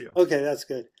 We see you. Okay, that's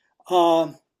good.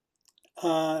 No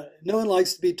one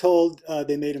likes to be told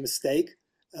they made a mistake.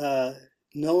 No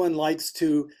one likes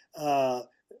to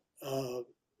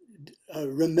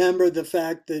remember the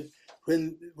fact that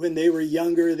when they were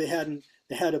younger, they had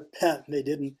a pet and they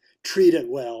didn't treat it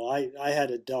well. I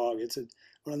had a dog. It's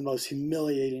one of the most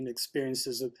humiliating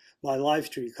experiences of my life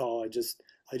to recall. I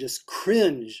just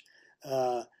cringe.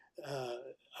 I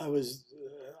was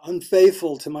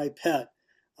unfaithful to my pet.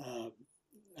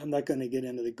 I'm not going to get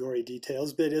into the gory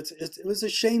details, but it was a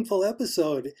shameful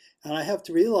episode, and I have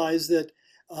to realize that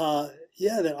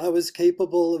that I was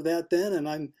capable of that then, and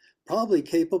I'm probably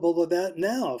capable of that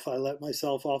now if I let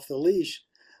myself off the leash.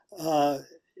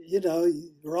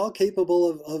 We're all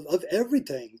capable of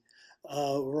everything. We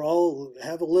all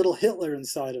have a little Hitler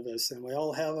inside of us, and we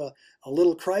all have a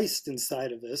little Christ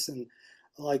inside of us. And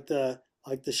like the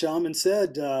shaman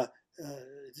said to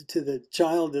the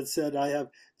child that said, "I have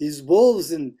these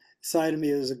wolves inside of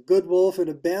me. There's a good wolf and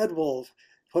a bad wolf.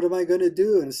 What am I going to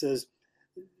do?" And it says,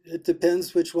 "It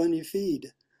depends which one you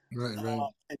feed." Right, right.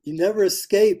 And you never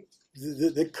escape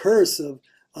the curse of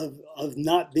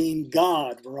not being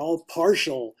God. We're all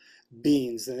partial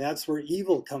beings, and that's where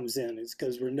evil comes in. It's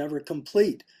because we're never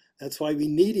complete. That's why we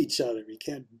need each other. We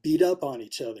can't beat up on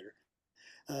each other.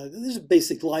 There's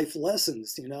basic life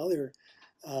lessons, There,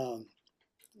 and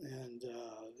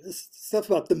this stuff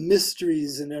about the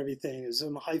mysteries and everything is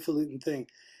some highfalutin thing.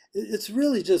 It's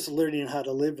really just learning how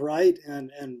to live right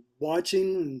and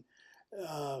watching and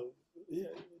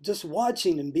just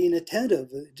watching and being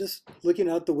attentive, just looking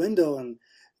out the window and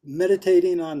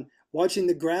meditating on watching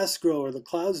the grass grow or the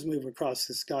clouds move across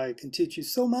the sky can teach you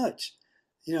so much.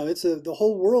 The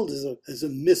whole world is a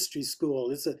mystery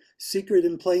school. It's a secret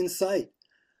in plain sight.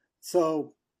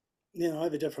 So, I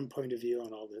have a different point of view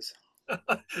on all this.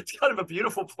 It's kind of a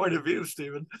beautiful point of view,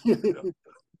 Stephen.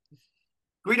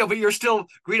 Guido, but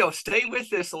Guido, stay with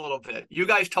this a little bit. You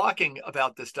guys talking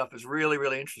about this stuff is really,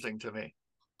 really interesting to me.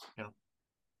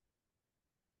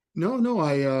 No,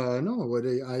 what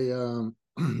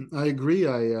I agree.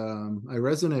 I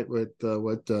resonate with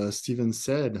what Stephen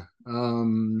said.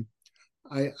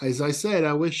 As I said,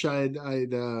 I wish I'd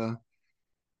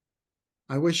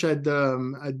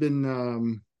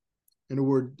been in a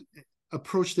word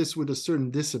approach this with a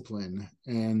certain discipline,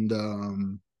 and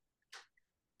I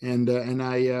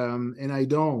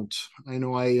don't. I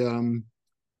know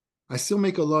I still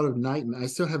make a lot of nightmares. I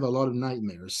still have a lot of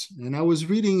nightmares. And I was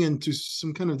reading into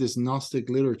some kind of this Gnostic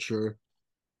literature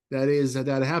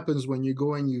that happens when you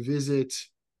go and you visit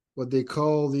what they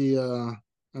call the I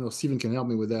don't know, Stephen can help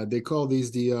me with that. They call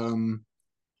these the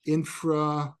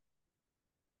infra.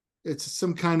 It's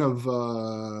some kind of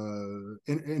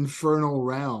infernal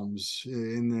realms,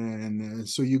 and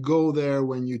so you go there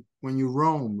when you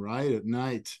roam, right, at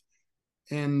night,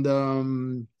 and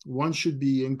one should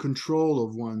be in control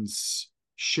of one's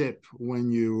ship when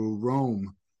you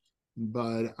roam,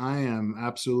 but I am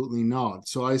absolutely not.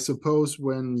 So I suppose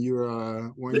when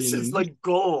this is like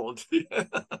gold.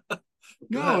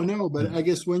 No, but I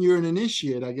guess when you're an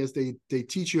initiate, I guess they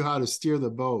teach you how to steer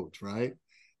the boat, right?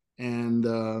 And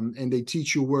they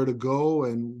teach you where to go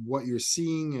and what you're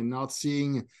seeing and not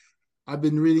seeing. I've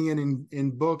been reading it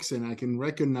in books, and I can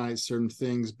recognize certain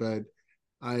things, but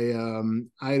I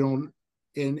don't.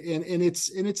 And it's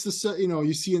the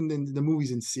you see in the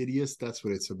movies Insidious, that's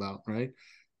what it's about, right?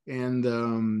 And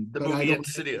the but movie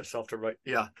Insidious, after right,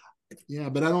 yeah,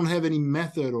 but I don't have any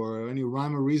method or any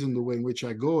rhyme or reason the way in which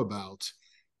I go about.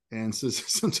 And so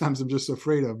sometimes I'm just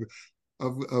afraid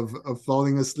of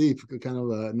falling asleep, kind of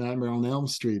a Nightmare on Elm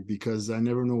Street, because I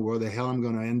never know where the hell I'm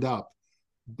going to end up.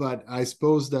 But I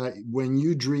suppose that when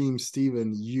you dream,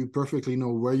 Stephen, you perfectly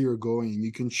know where you're going and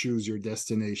you can choose your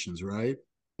destinations, right?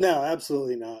 No,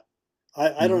 absolutely not.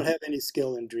 I don't No? have any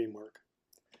skill in dream work.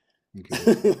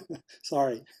 Okay.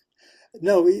 Sorry.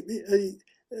 No,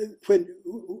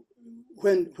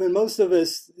 when when most of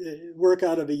us work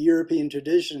out of a European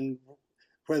tradition,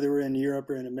 whether we're in Europe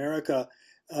or in America,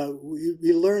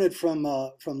 we learn it from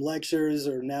lectures,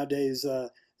 or nowadays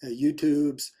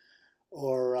YouTubes,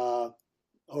 or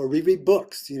or we read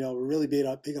books. You know, we're really big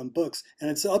on books, and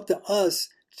it's up to us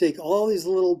to take all these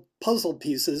little puzzle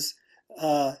pieces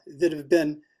that have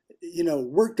been, you know,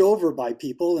 worked over by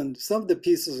people, and some of the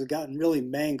pieces have gotten really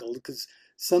mangled because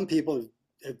some people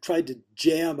have tried to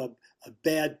jam a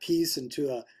bad piece into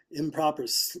a improper,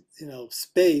 you know,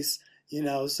 space. You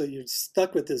know, so you're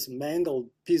stuck with this mangled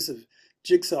piece of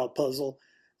jigsaw puzzle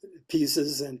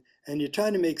pieces, and you're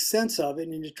trying to make sense of it,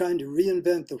 and you're trying to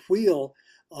reinvent the wheel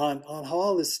on how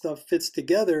all this stuff fits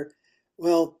together.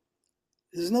 Well,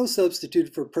 there's no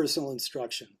substitute for personal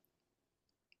instruction.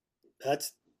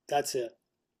 That's that's it.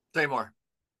 Say more.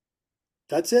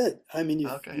 That's it. I mean,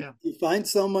 Okay, yeah. you find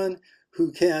someone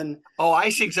who can. Oh, I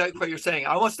see exactly what you're saying.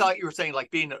 I almost thought you were saying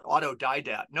like being an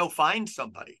autodidact. No, find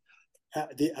somebody.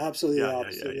 Absolutely the Yeah, yeah, yeah,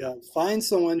 opposite. yeah. Yeah, find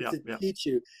someone Yeah, to yeah. teach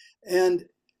you, and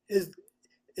is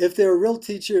if they're a real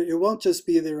teacher, it won't just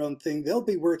be their own thing. They'll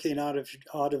be working out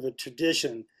of a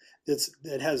tradition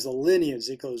that has a lineage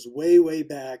that goes way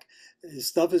back.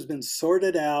 Stuff has been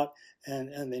sorted out,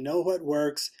 and they know what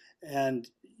works. And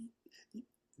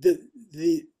the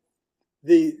the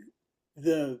the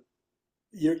the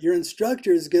your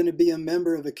instructor is going to be a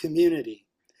member of a community,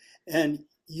 and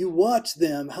you watch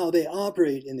them how they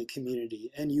operate in the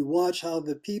community, and you watch how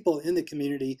the people in the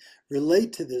community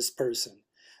relate to this person.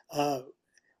 Uh,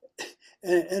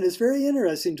 and it's very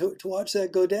interesting to watch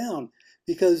that go down,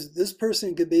 because this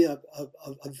person could be a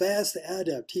vast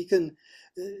adept. He can,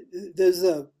 there's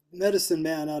a medicine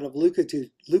man out of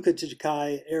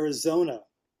Lukachukai, Arizona.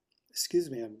 Excuse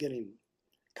me, I'm getting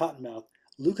cottonmouth.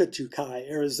 Lukachukai,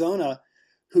 Arizona,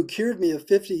 who cured me of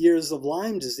 50 years of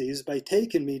Lyme disease by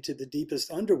taking me to the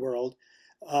deepest underworld,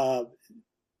 uh,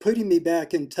 putting me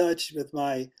back in touch with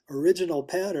my original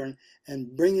pattern,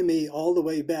 and bringing me all the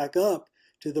way back up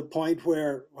to the point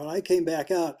where when I came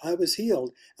back out, I was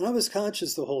healed, and I was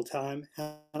conscious the whole time,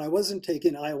 and I wasn't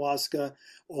taking ayahuasca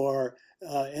or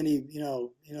any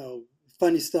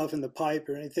funny stuff in the pipe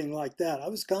or anything like that. I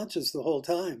was conscious the whole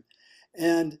time,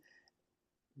 and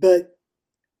but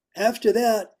after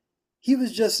that, he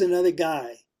was just another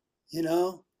guy, you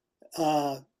know.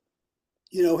 Uh,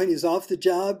 when he's off the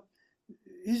job,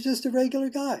 he's just a regular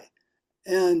guy,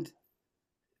 and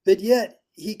but yet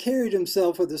he carried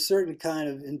himself with a certain kind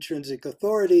of intrinsic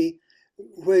authority,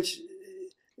 which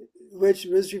which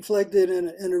was reflected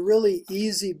in a really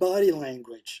easy body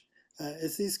language.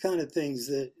 It's these kind of things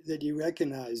that you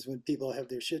recognize when people have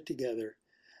their shit together.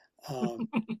 Um,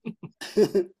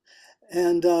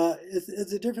 and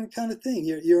it's a different kind of thing.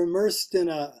 You're immersed in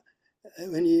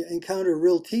when you encounter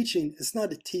real teaching, it's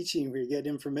not a teaching where you get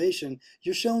information,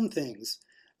 you're shown things.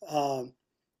 Um,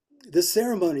 the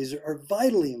ceremonies are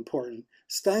vitally important.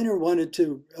 Steiner wanted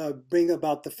to bring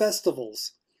about the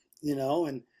festivals,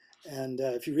 and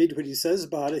if you read what he says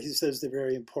about it, he says they're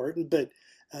very important, but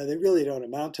they really don't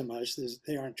amount to much.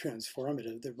 They aren't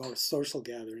transformative. They're more social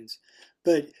gatherings.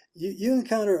 But you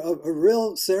encounter a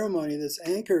real ceremony that's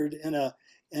anchored in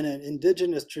an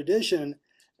indigenous tradition,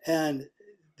 and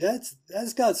that's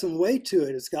got some weight to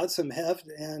it. It's got some heft,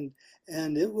 and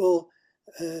it will,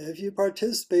 if you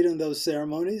participate in those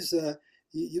ceremonies,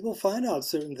 you will find out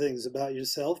certain things about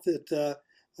yourself that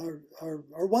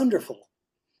are wonderful,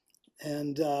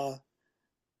 and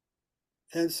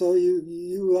so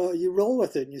you roll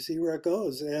with it and you see where it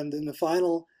goes. And in the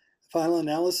final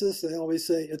analysis, they always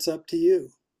say it's up to you.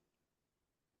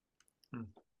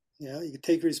 You can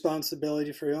take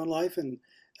responsibility for your own life and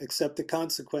accept the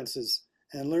consequences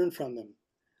and learn from them.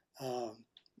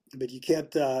 But you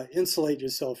can't insulate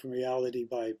yourself from reality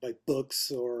by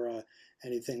books or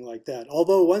anything like that.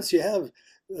 Although once you have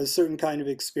a certain kind of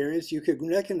experience, you can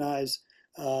recognize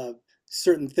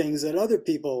certain things that other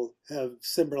people have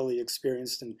similarly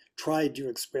experienced and tried to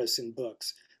express in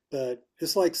books. But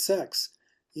it's like sex,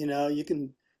 you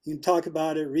can talk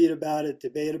about it, read about it,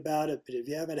 debate about it, but if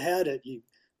you haven't had it, you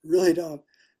really don't.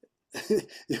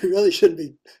 You really shouldn't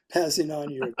be passing on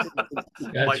your opinion.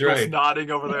 That's Michael's right.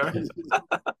 nodding over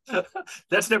there.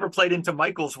 That's never played into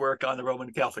Michael's work on the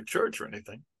Roman Catholic Church or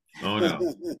anything. Oh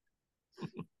no.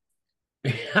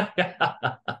 Yeah,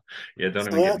 don't So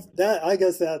even get me. that I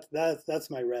guess that's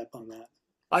my rep on that.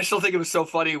 I still think it was so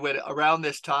funny when around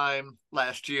this time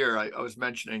last year, I was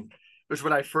mentioning, it was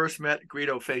when I first met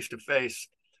Guido face to face,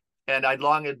 and I'd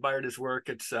long admired his work.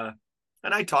 And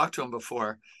I talked to him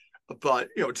before, but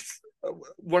it's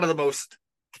one of the most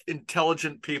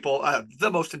intelligent people,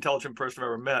 the most intelligent person I've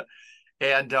ever met.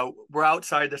 And we're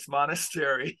outside this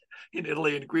monastery in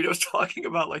Italy, and Guido's talking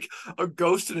about like a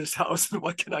ghost in his house and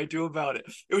what can I do about it.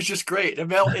 It was just great. It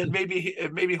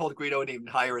made me hold Guido in even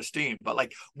higher esteem. But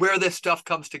like where this stuff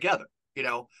comes together,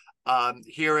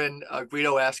 hearing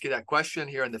Guido ask you that question,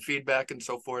 hearing the feedback and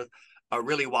so forth,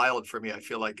 really wild for me. I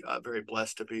feel like very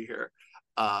blessed to be here.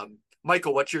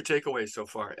 Michael, what's your takeaway so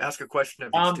far? Ask a question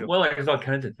of these two. Well, there's all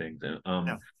kinds of things.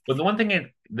 Yeah. But the one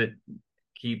thing that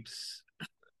keeps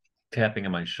tapping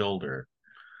on my shoulder,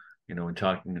 and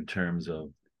talking in terms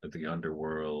of the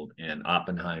underworld and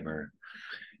Oppenheimer,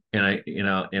 and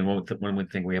one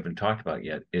thing we haven't talked about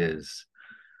yet is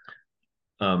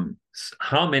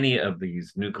how many of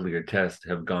these nuclear tests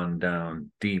have gone down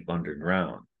deep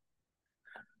underground,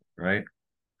 right?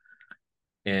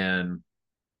 And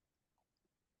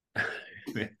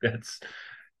that's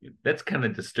kind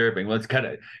of disturbing. Well, it's kind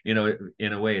of,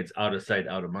 in a way, it's out of sight,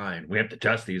 out of mind. We have to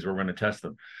test these. We're going to test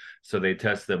them. So they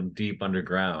test them deep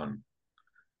underground.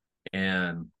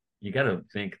 And you got to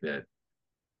think that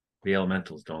the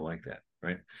elementals don't like that,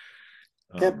 right?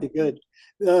 Can't be good.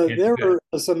 There were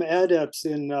some adepts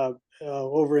in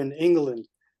over in England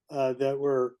that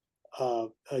were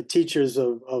teachers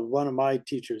of one of my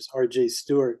teachers, R.J.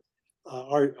 Stewart,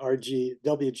 R.G.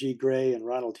 W.G. Gray, and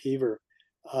Ronald Heaver,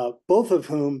 both of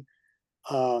whom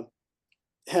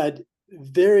had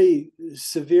very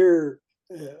severe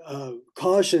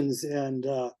cautions and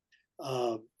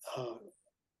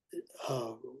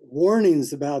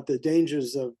warnings about the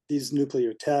dangers of these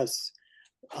nuclear tests.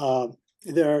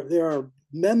 There are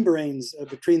membranes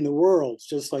between the worlds,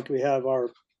 just like we have our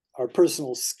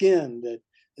personal skin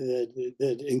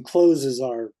that encloses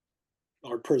our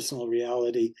personal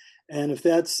reality. And if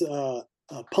that's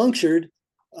punctured,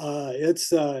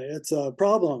 it's a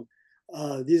problem.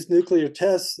 These nuclear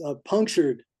tests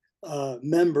punctured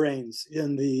membranes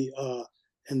in the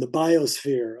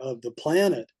biosphere of the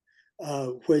planet,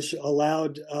 which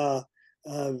allowed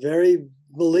very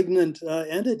malignant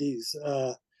entities,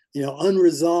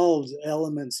 unresolved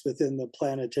elements within the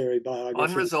planetary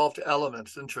biography. Unresolved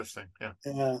elements, interesting. Yeah.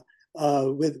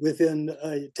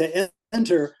 To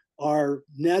enter our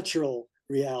natural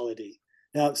reality.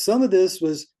 Now, some of this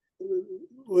was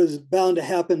bound to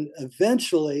happen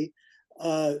eventually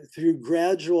through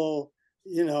gradual,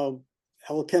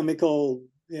 alchemical,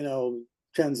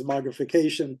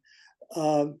 transmogrification,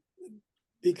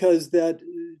 because that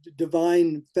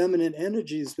divine feminine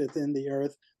energies within the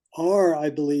earth are, I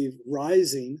believe,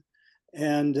 rising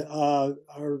and are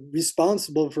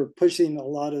responsible for pushing a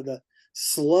lot of the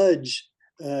sludge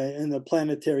in the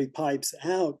planetary pipes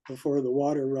out before the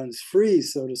water runs free,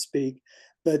 so to speak.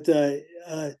 But to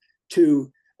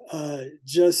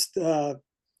just do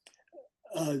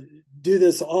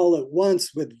this all at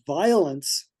once with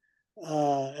violence,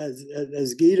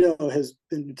 as Guido has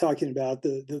been talking about,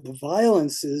 the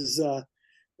violence is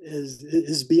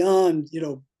beyond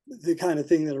the kind of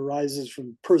thing that arises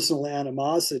from personal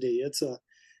animosity. It's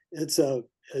a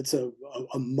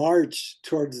march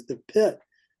towards the pit,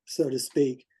 so to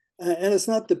speak. And it's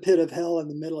not the pit of hell in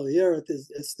the middle of the earth.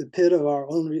 It's the pit of our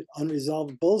own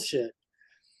unresolved bullshit.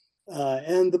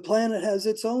 And the planet has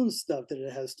its own stuff that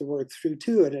it has to work through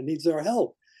too, and it needs our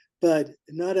help, but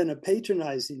not in a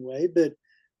patronizing way, but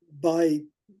by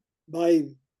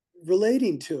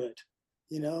relating to it,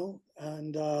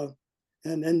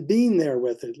 and being there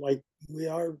with it, like we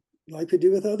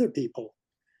do with other people.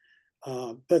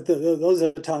 But those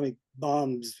atomic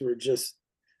bombs were just,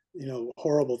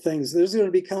 horrible things. There's going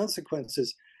to be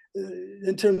consequences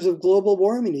in terms of global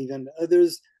warming. Even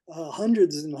there's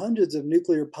hundreds and hundreds of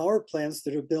nuclear power plants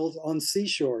that are built on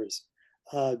seashores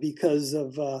because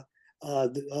of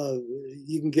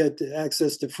you can get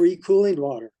access to free cooling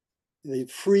water, Well,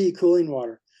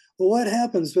 what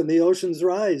happens when the oceans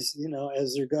rise?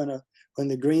 As they're gonna when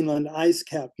the Greenland ice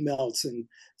cap melts and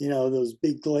those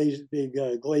big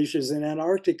glaciers in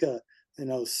Antarctica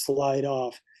slide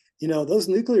off. Those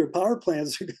nuclear power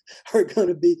plants are going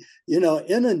to be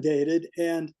inundated,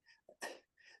 and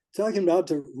talking about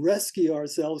to rescue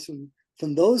ourselves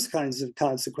from those kinds of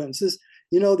consequences.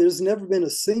 There's never been a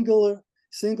single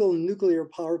nuclear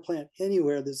power plant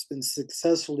anywhere that's been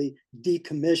successfully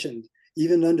decommissioned,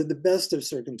 even under the best of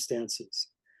circumstances.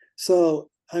 So,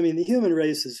 the human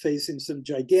race is facing some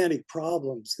gigantic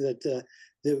problems that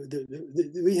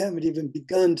we haven't even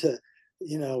begun to,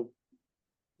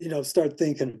 start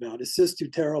thinking about. It's just too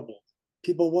terrible.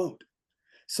 People won't.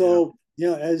 So,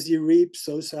 as you reap,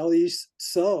 so shall you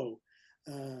sow.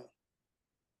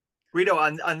 Guido,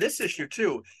 on this issue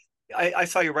too, I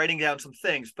saw you writing down some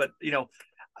things, but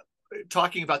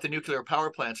talking about the nuclear power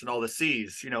plants and all the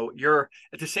C's, you're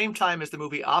at the same time as the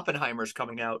movie Oppenheimer is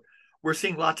coming out, we're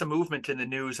seeing lots of movement in the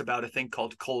news about a thing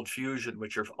called cold fusion,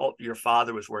 which your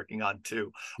father was working on too.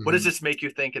 Mm-hmm. What does this make you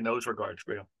think in those regards,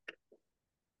 Guido?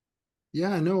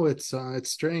 Yeah, no, it's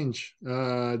strange.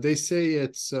 They say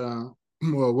it's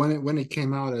well, when it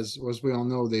came out, as we all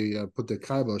know, they put the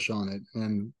kibosh on it,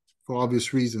 and for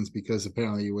obvious reasons, because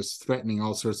apparently it was threatening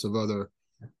all sorts of other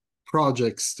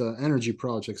projects, energy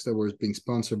projects that were being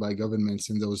sponsored by governments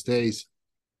in those days.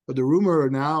 But the rumor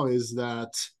now is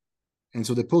that, and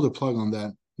so they pulled the plug on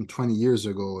that 20 years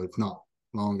ago, if not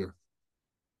longer.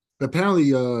 But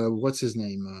apparently, what's his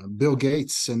name? Bill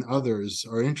Gates and others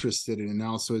are interested in it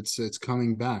now, so it's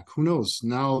coming back. Who knows?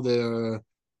 Now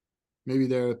maybe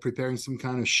they're preparing some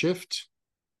kind of shift,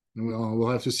 and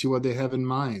we'll have to see what they have in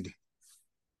mind.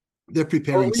 They're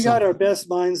preparing. Well, we got our best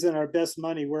minds and our best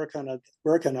money working on it.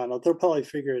 They'll probably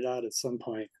figure it out at some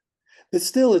point. But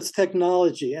still, it's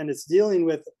technology, and it's dealing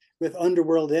with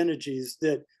underworld energies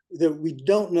that we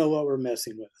don't know what we're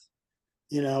messing with.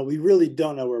 We really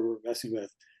don't know what we're messing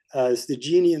with. It's the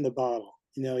genie in the bottle.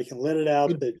 You can let it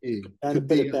out, but trying to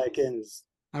put it back in is.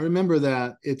 I remember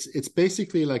that it's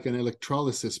basically like an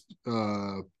electrolysis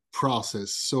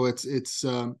process. So it's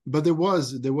but there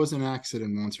was an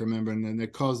accident once, remember, and then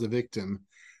it caused the victim.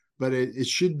 But it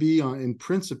should be in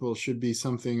principle should be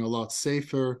something a lot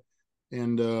safer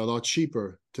and a lot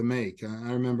cheaper to make.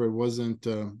 I remember it wasn't,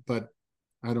 but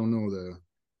I don't know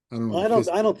Well,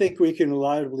 I don't think we can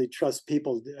reliably trust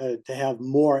people to have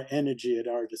more energy at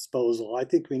our disposal. I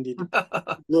think we need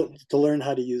to learn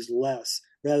how to use less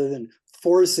rather than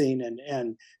forcing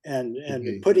and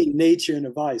putting nature in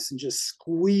a vice and just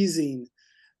squeezing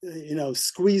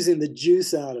the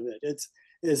juice out of it.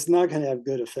 It's not going to have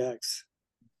good effects.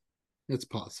 It's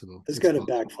possible. It's going to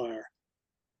backfire.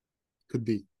 Could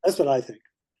be. That's what I think.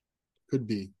 Could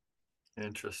be.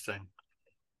 Interesting.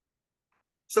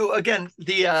 So again,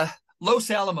 the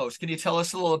Los Alamos, can you tell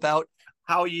us a little about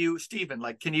how you, Stephen,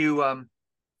 can you,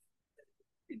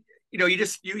 you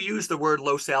use the word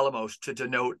Los Alamos to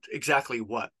denote exactly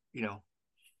what,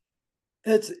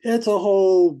 It's a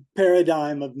whole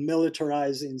paradigm of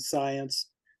militarizing science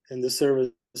in the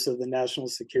service of the national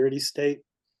security state.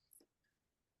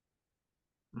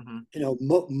 Mm-hmm.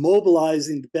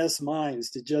 Mobilizing the best minds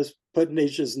to just put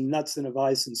nature's nuts in a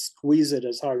vice and squeeze it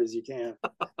as hard as you can.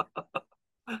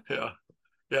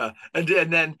 Yeah.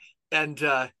 And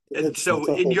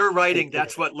so in your writing,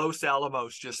 that's what Los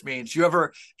Alamos just means. Do you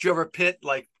ever pit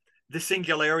the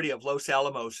singularity of Los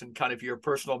Alamos and kind of your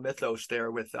personal mythos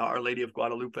there with Our Lady of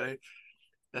Guadalupe?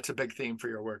 That's a big theme for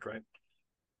your work, right?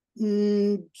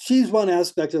 She's one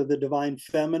aspect of the divine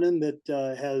feminine that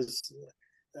has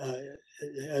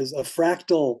a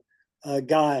fractal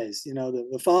guise.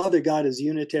 The father God is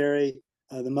unitary.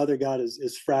 The mother God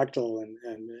is fractal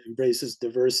and embraces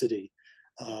diversity.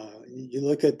 You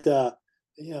look at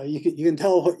you can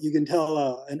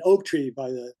tell an oak tree by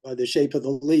the shape of the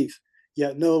leaf.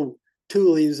 Yet no two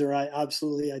leaves are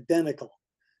absolutely identical.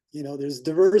 There's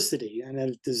diversity, and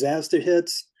if disaster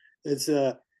hits, it's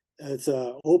a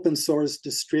open source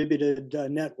distributed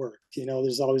network.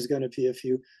 There's always going to be a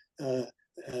few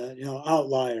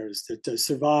outliers that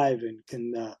survive and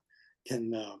can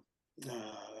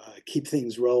keep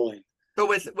things rolling. So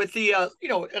with the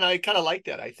and I kind of like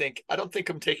that. I don't think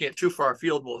I'm taking it too far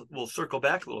afield. We'll circle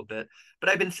back a little bit, but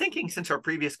I've been thinking since our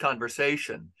previous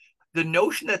conversation, the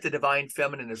notion that the divine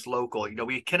feminine is local.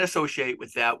 We can associate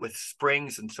with that with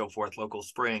springs and so forth, local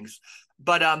springs,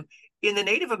 but in the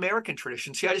Native American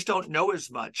tradition, see, I just don't know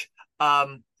as much.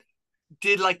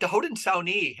 Did the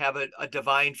Haudenosaunee have a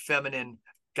divine feminine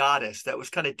goddess that was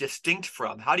kind of distinct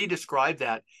from? How do you describe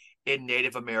that in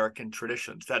Native American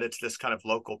traditions, that it's this kind of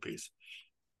local piece?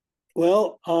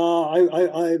 Well,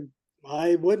 I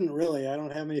wouldn't really. I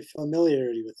don't have any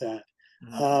familiarity with that.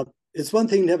 Mm-hmm. It's one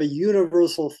thing to have a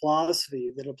universal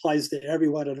philosophy that applies to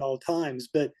everyone at all times,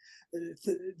 but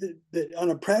on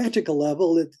a practical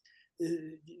level,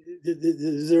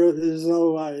 there's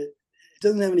no. It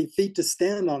doesn't have any feet to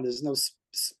stand on. There's no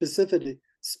specificity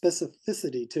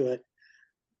to it.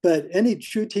 But any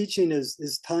true teaching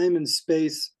is time and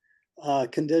space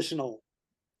conditional.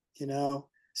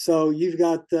 So you've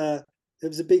got there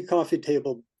was a big coffee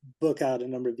table book out a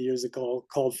number of years ago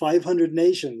called 500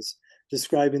 Nations,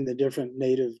 describing the different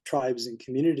native tribes and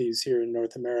communities here in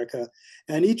North America.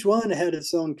 And each one had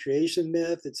its own creation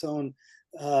myth, its own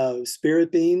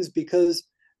spirit beings, because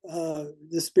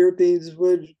the spirit beings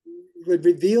would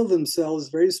reveal themselves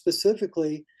very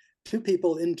specifically to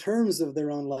people in terms of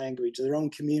their own language, their own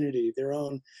community, their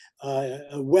own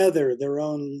weather, their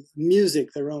own music,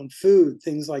 their own food,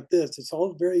 things like this. It's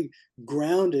all very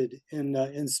grounded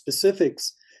in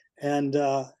specifics, and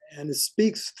it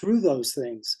speaks through those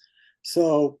things.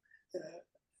 So,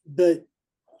 but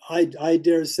I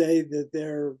dare say that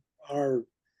there are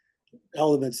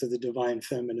elements of the divine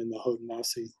feminine, the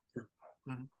Haudenosaunee.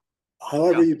 Mm-hmm.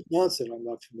 However you pronounce it, I'm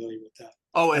not familiar with that.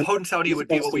 Oh, and Haudenosaunee would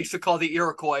be what we used to call the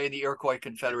Iroquois and the Iroquois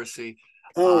Confederacy.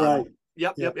 Oh, right.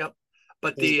 Yep.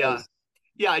 But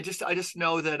I just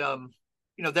know that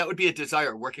that would be a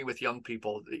desire working with young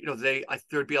people.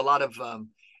 There'd be a lot of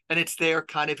and it's there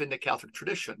kind of in the Catholic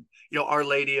tradition. Our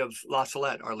Lady of La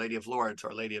Salette, Our Lady of Lourdes,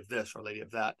 Our Lady of this, Our Lady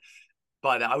of that.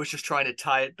 But I was just trying to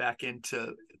tie it back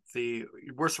into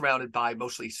we're surrounded by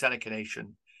mostly Seneca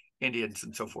Nation Indians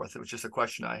and so forth. It was just a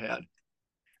question I had.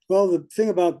 Well, the thing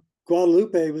about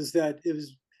Guadalupe was that it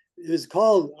was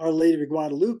called Our Lady of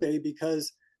Guadalupe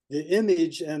because the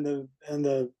image and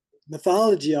the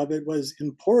mythology of it was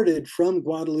imported from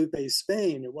Guadalupe,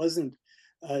 Spain. It wasn't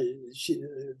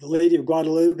the Lady of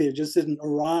Guadalupe. It just didn't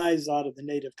arise out of the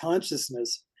native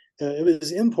consciousness. It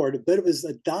was imported, but it was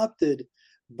adopted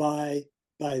by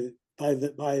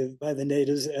the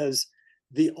natives as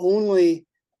the only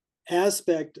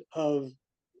aspect of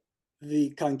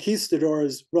the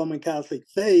conquistadors' Roman Catholic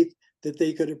faith that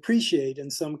they could appreciate in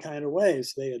some kind of way.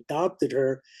 So they adopted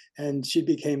her, and she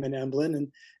became an emblem.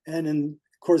 And in the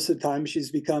course of time,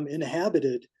 she's become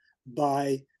inhabited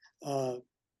by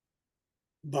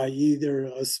either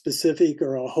a specific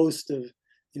or a host of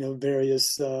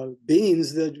various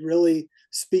beings that really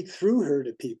speak through her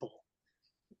to people.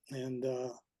 And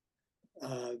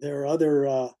there are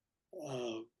other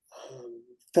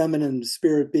feminine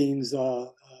spirit beings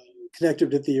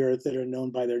connected with the earth that are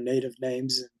known by their native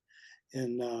names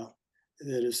and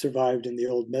that have survived in the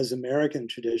old Mesoamerican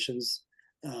traditions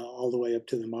all the way up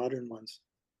to the modern ones.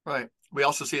 Right. We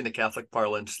also see in the Catholic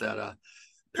parlance that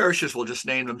parishes will just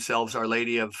name themselves Our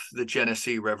Lady of the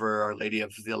Genesee River, Our Lady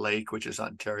of the Lake, which is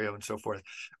Ontario, and so forth.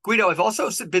 Guido, I've also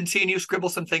been seeing you scribble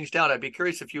some things down. I'd be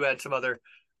curious if you had some other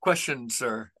questions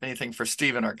or anything for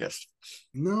Stephen, our guest.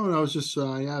 No, I was just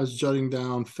I was jotting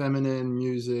down feminine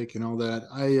music and all that.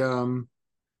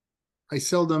 I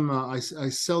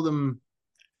seldom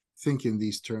think in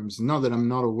these terms. Not that I'm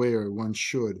not aware one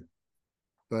should,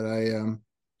 but I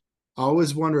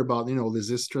always wonder about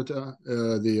Lysistrata,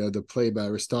 the play by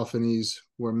Aristophanes,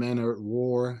 where men are at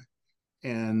war,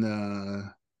 and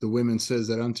the women says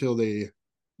that until they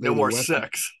no more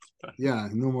sex,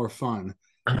 no more fun,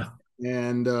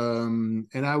 and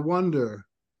I wonder,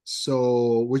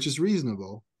 so which is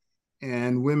reasonable,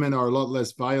 and women are a lot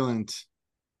less violent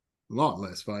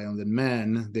than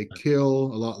men. They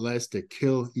kill a lot less. They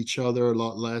kill each other a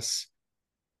lot less.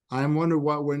 I wonder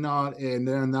what we're not. And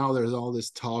then now there's all this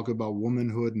talk about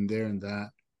womanhood and there and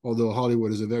that. Although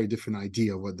Hollywood is a very different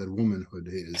idea of what that womanhood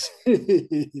is.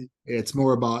 It's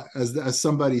more about, as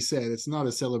somebody said, it's not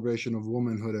a celebration of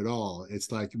womanhood at all.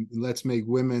 It's like, let's make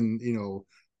women,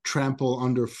 trample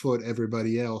underfoot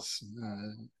everybody else,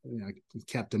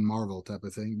 Captain Marvel type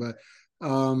of thing. But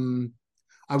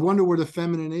I wonder where the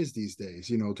feminine is these days,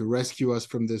 to rescue us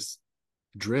from this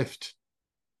drift.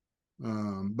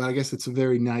 But I guess it's a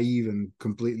very naive and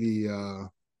completely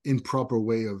improper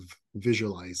way of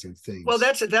visualizing things. Well,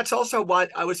 that's also what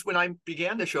I was when I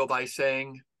began the show by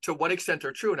saying to what extent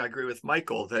they're true. And I agree with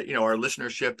Michael that, our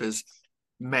listenership is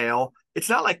male. It's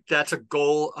not like that's a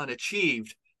goal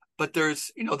unachieved, but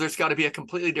there's got to be a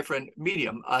completely different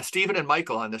medium. Stephen and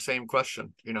Michael on the same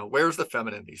question, where's the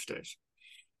feminine these days?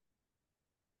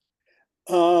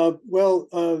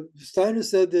 Steiner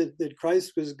said that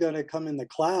Christ was going to come in the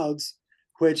clouds,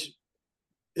 which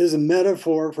is a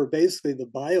metaphor for basically the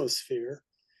biosphere.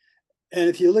 And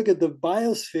if you look at the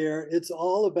biosphere, it's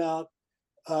all about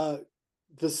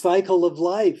the cycle of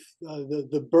life,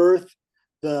 the birth,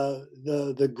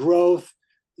 the growth,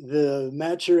 the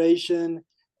maturation,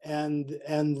 and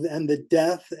the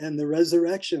death and the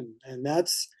resurrection. And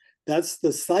that's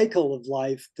the cycle of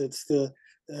life. That's the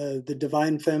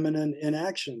divine feminine in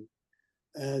action.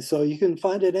 So you can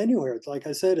find it anywhere. It's like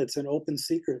I said, it's an open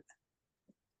secret.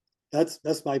 That's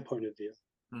my point of view.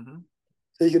 Mm-hmm.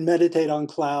 So you can meditate on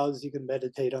clouds. You can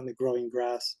meditate on the growing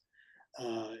grass.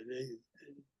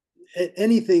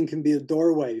 Anything can be a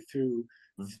doorway through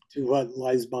to what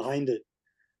lies behind it.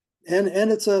 and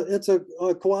it's a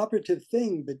cooperative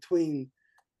thing between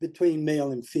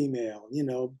male and female, you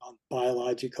know, on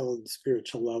biological and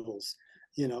spiritual levels.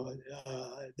 You know,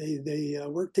 they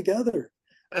work together.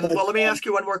 And But well, let me ask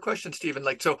you one more question, Stephen.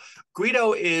 Like, so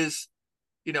Guido is,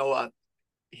 you know,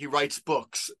 he writes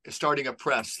books, starting a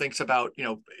press, thinks about, you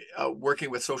know, working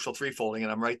with social threefolding,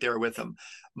 and I'm right there with him.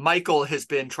 Michael has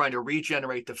been trying to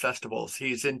regenerate the festivals.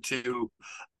 He's into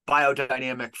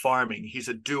biodynamic farming. He's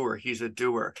a doer. He's a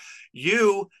doer.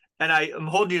 You, and I am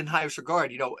holding you in highest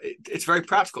regard. You know, it's very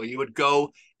practical. You would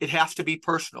go, it has to be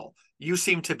personal. You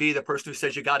seem to be the person who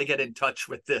says you got to get in touch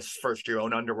with this first, your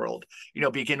own underworld, you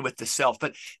know, begin with the self.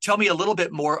 But tell me a little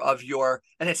bit more of your,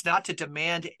 and it's not to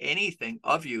demand anything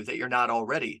of you that you're not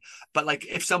already, but like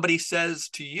if somebody says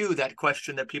to you that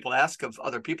question that people ask of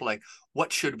other people, like,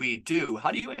 what should we do?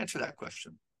 How do you answer that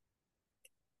question?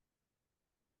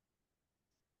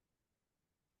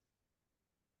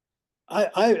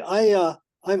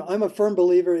 I'm a firm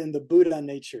believer in the Buddha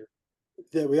nature,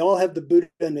 that we all have the Buddha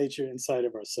nature inside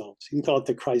of ourselves. You can call it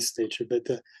the Christ nature, but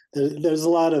there's a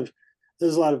lot of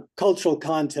cultural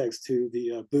context to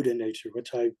the Buddha nature, which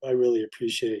I really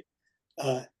appreciate.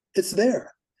 It's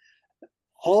there.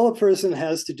 All a person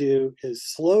has to do is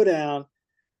slow down,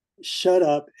 shut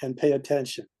up, and pay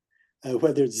attention.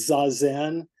 Whether it's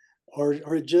zazen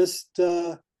or just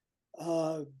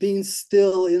being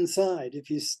still inside.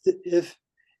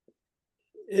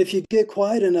 If you get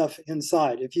quiet enough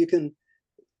inside, if you can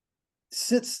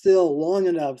sit still long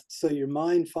enough so your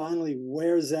mind finally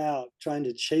wears out trying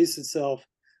to chase itself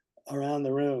around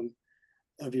the room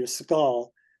of your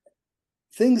skull,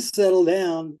 things settle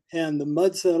down and the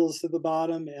mud settles to the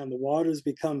bottom and the waters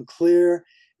become clear,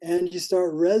 and you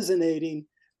start resonating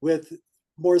with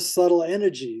more subtle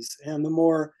energies. And the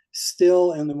more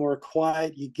still and the more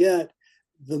quiet you get,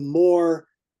 the more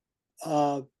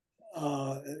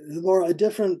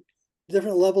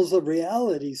different levels of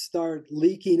reality start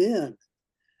leaking in,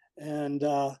 and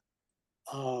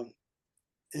and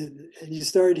you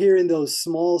start hearing those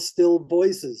small, still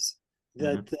voices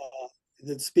that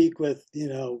that speak with, you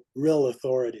know, real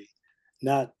authority,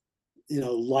 not, you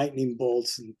know, lightning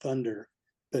bolts and thunder,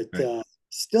 but Right.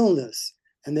 stillness.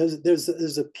 And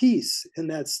there's a peace in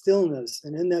that stillness,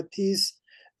 and in that peace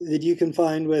that you can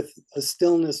find with a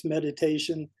stillness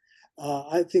meditation.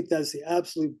 I think that's the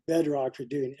absolute bedrock for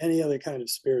doing any other kind of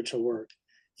spiritual work.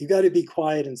 You got to be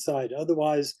quiet inside,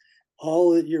 otherwise,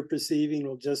 all that you're perceiving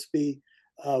will just be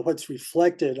what's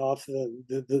reflected off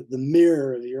the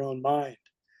mirror of your own mind.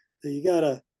 So you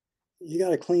gotta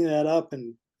clean that up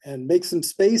and make some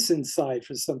space inside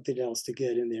for something else to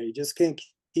get in there. You just can't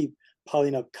keep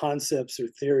piling up concepts or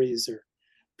theories or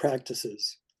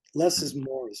practices. Less is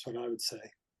more is what I would say.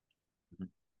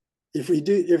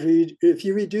 If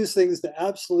you reduce things to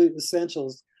absolute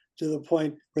essentials to the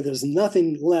point where there's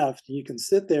nothing left, you can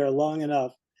sit there long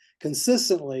enough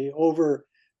consistently over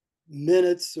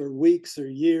minutes or weeks or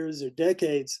years or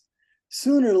decades,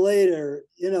 sooner or later,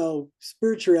 you know,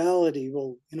 spirituality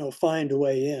will, you know, find a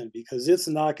way in, because it's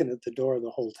knocking at the door the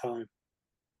whole time.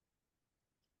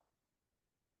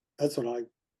 That's what I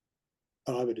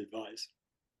would advise.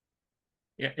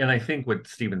 Yeah, and I think what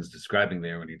Stephen's describing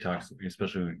there when he talks,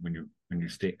 especially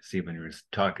Stephen, you were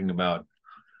talking about,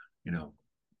 you know,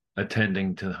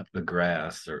 attending to the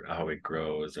grass or how it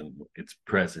grows and its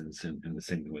presence in the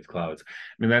singing with clouds. I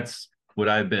mean, that's what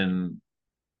I've been.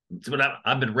 It's what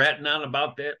I've been rattling on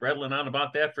about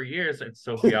that for years. It's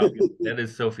sophiology. That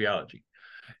is sophiology,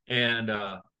 and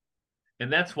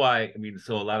that's why, I mean,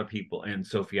 so a lot of people, and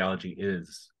sophiology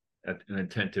is an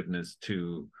attentiveness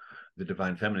to the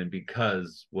divine feminine,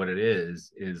 because what it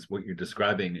is what you're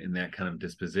describing in that kind of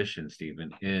disposition,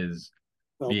 Stephen, is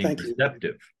Well, being thank you.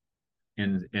 receptive,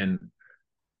 and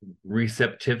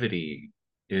receptivity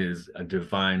is a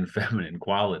divine feminine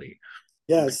quality.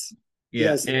 Yes.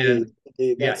 Yeah, Yes, and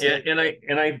indeed. yeah, That's it.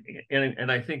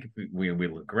 and I think if we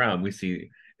look around, we see,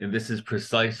 and this is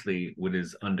precisely what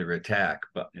is under attack,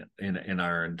 but in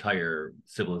our entire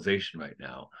civilization right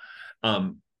now.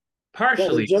 Yeah,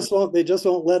 Partially, they just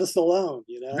won't let us alone,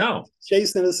 you know, no.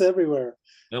 chasing us everywhere.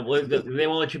 Well, they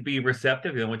won't let you be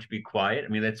receptive. They don't want you to be quiet. I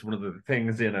mean, that's one of the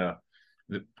things in the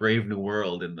Brave New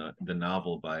World, in the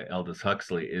novel by Aldous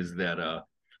Huxley, is that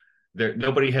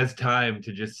nobody has time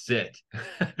to just sit.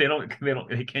 They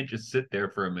can't just sit there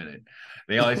for a minute.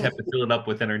 They always have to fill it up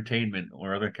with entertainment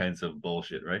or other kinds of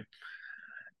bullshit, right?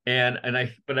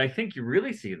 But I think you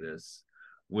really see this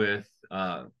with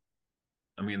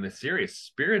I mean, the serious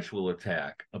spiritual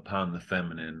attack upon the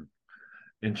feminine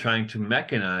in trying to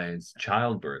mechanize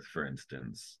childbirth, for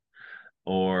instance,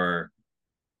 or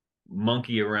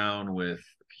monkey around with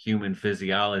human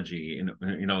physiology, and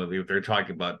they're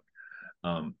talking about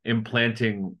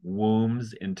implanting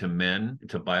wombs into men,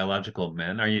 into biological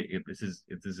men. This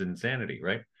is insanity,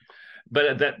 right?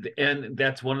 But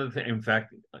that's one of the things. In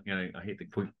fact, I hate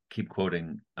to keep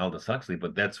quoting Aldous Huxley,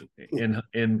 but that's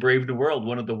in Brave New World.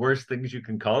 One of the worst things you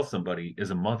can call somebody is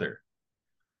a mother.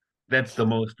 That's the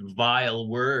most vile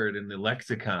word in the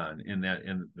lexicon in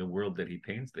the world that he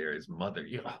paints there is mother.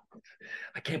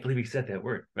 I can't believe he said that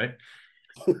word, right?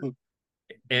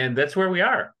 And that's where we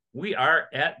are. We are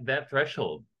at that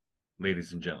threshold,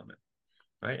 ladies and gentlemen.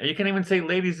 Right? And you can't even say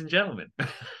ladies and gentlemen.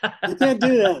 You can't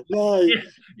do that. No.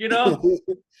 You know,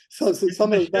 so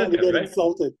someone's bound to get right?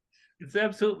 insulted. It's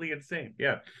absolutely insane.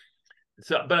 Yeah.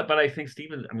 So, but I think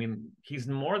Stephen, I mean, he's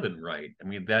more than right. I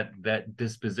mean, that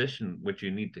disposition which you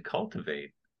need to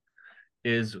cultivate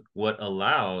is what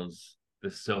allows the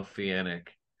Sophianic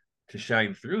to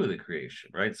shine through the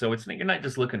creation, right? So you're not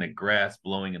just looking at grass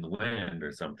blowing in the wind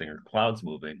or something, or clouds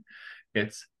moving.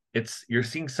 It's you're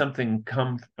seeing something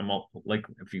come from, like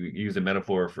if you use a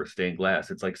metaphor for stained glass,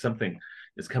 it's like something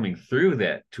is coming through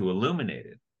that to illuminate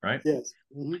it, right? Yes.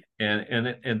 Mm-hmm.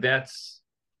 And that's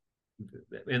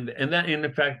and that,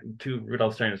 in fact, to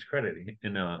Rudolf Steiner's credit,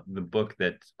 in the book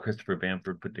that Christopher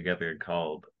Bamford put together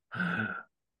called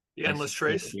The Endless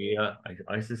Trace.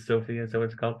 Isis Sophia, is that what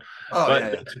it's called? Oh, but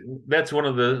yeah. that's one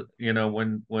of the,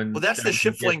 when Well, that's the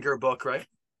Schifflinger book, right?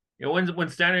 When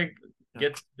Steiner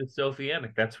gets the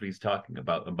Sophianic, that's what he's talking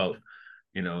about,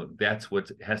 that's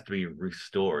what has to be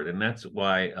restored. And that's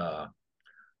why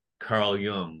Carl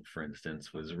Jung, for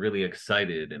instance, was really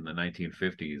excited in the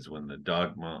 1950s when the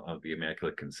dogma of the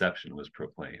Immaculate Conception was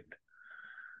proclaimed,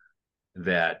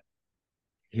 that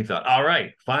he thought, all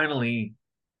right, finally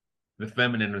the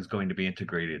feminine was going to be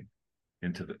integrated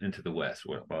into the West.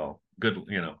 Well, good,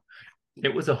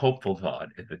 it was a hopeful thought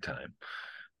at the time.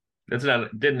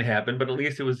 It didn't happen, but at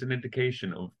least it was an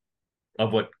indication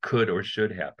of what could or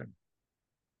should happen.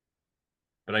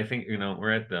 But I think,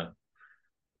 we're at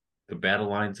the battle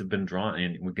lines have been drawn,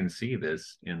 and we can see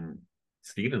this in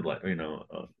Stephen,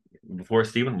 before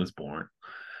Stephen was born,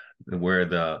 where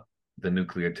the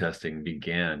nuclear testing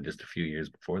began just a few years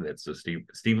before that. So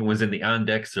Stephen was in the on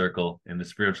deck circle in the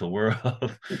spiritual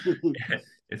world.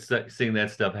 It's seeing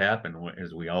that stuff happen,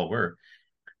 as we all were,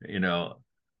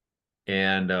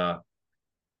 and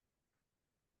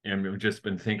we've just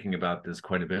been thinking about this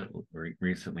quite a bit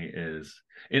recently.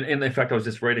 And in fact, I was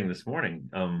just writing this morning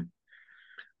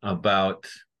about,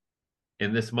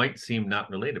 and this might seem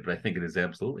not related, but I think it is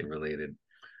absolutely related,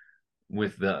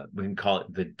 with we can call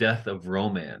it the death of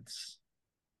romance,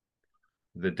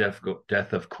 the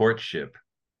death of courtship,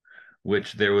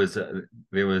 which there was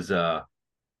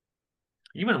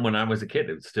even when I was a kid,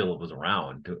 it still was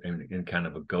around in kind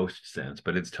of a ghost sense,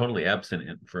 but it's totally absent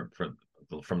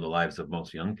from the lives of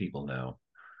most young people now,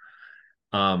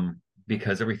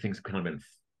 because everything's kind of been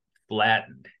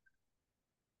flattened.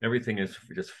 Everything is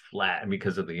just flat, and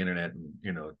because of the internet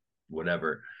and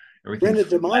whatever, we're in a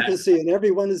democracy and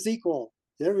everyone is equal.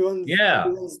 Everyone's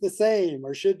the same,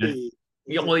 or should be.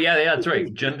 Yeah, well, yeah, that's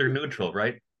right. Gender neutral,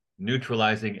 right?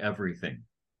 Neutralizing everything.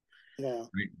 Yeah.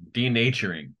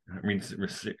 Denaturing. I mean,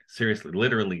 seriously,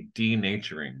 literally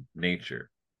denaturing nature.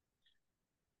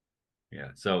 Yeah.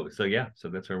 So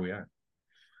that's where we are.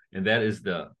 And that is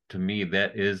to me,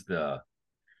 that is the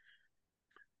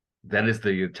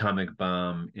atomic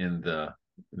bomb in the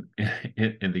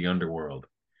underworld.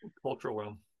 Cultural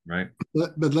realm. Right.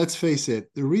 But let's face it,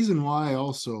 the reason why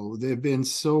also they've been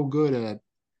so good at,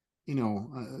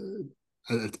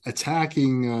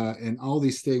 attacking and all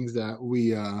these things that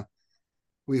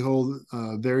we hold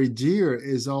very dear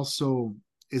is also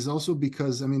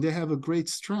because they have a great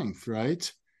strength,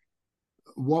 right?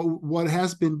 What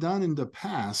has been done in the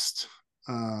past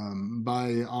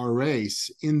by our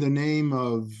race in the name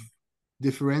of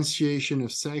differentiation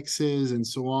of sexes and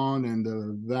so on, and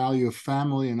the value of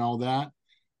family and all that,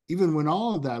 even when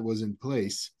all of that was in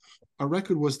place, our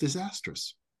record was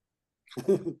disastrous.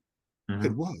 Mm-hmm.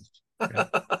 It was. Yeah.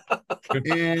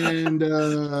 and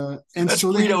that's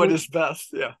so Guido at his best.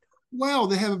 Yeah. Well,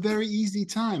 they have a very easy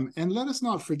time. And let us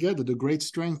not forget that the great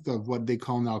strength of what they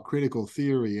call now critical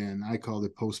theory, and I call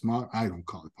it postmodern. I don't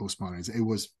call it postmodernism. It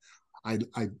was, I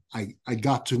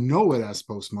got to know it as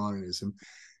postmodernism.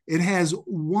 It has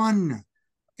one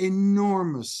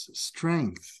enormous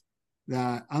strength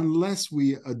that unless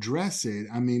we address it,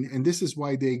 and this is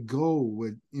why they go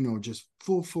with, just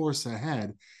full force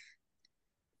ahead,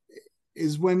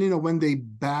 is when they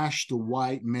bash the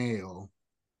white male.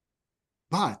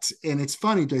 And it's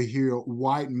funny to hear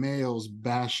white males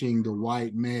bashing the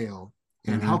white male.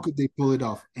 And how could they pull it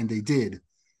off? And they did.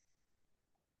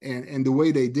 and the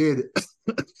way they did,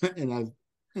 and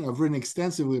I've written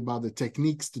extensively about the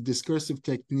techniques, the discursive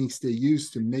techniques they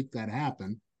used to make that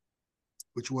happen,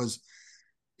 which was,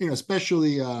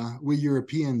 especially we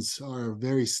Europeans are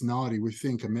very snotty. We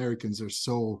think Americans are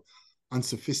so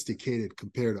unsophisticated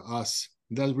compared to us.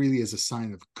 That really is a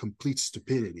sign of complete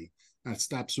stupidity.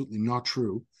 That's absolutely not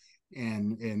true.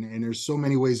 And there's so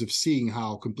many ways of seeing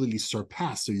how completely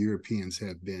surpassed the Europeans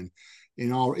have been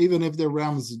in all, even if their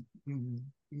realms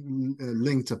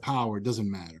linked to power, doesn't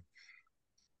matter.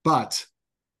 But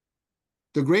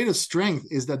the greatest strength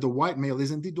is that the white male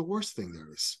is indeed the worst thing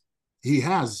there is. He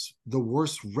has the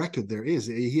worst record there is.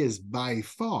 He is by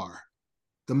far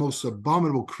the most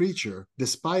abominable creature,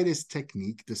 despite his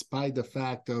technique, despite the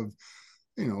fact of,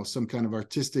 some kind of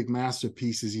artistic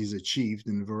masterpieces he's achieved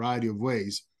in a variety of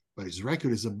ways, but his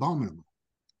record is abominable.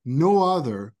 No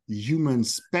other human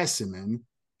specimen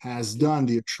has done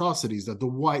the atrocities that the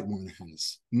white one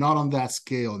has. Not on that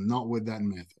scale, not with that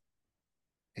method.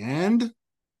 And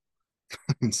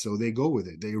so they go with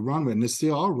it. They run with it, and they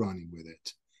still are running with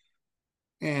it.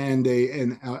 And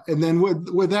then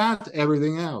with that,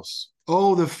 everything else.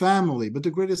 Oh, the family, but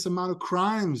the greatest amount of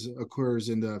crimes occurs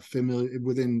in the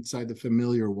inside the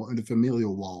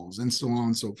familial walls, and so on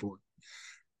and so forth.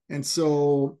 And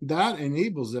so that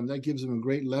enables them, that gives them a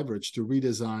great leverage to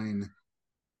redesign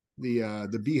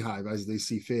the beehive as they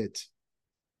see fit.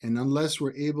 And unless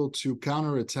we're able to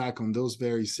counterattack on those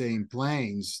very same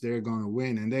planes, they're going to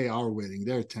win, and they are winning.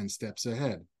 They're 10 steps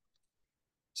ahead.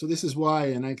 So this is why,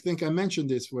 and I think I mentioned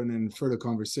this when in further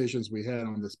conversations we had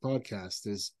on this podcast,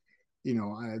 is,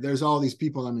 there's all these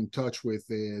people I'm in touch with.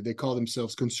 They call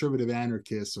themselves conservative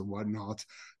anarchists or whatnot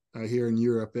here in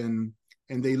Europe, and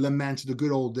they lament the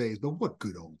good old days. But what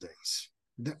good old days?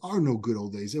 There are no good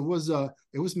old days. It was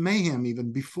mayhem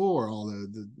even before all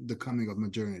the coming of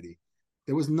modernity.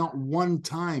 There was not one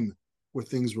time where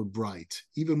things were bright,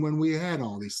 even when we had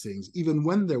all these things, even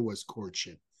when there was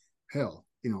courtship. Hell,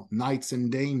 knights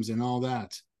and dames and all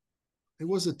that. It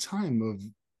was a time of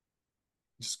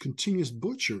just continuous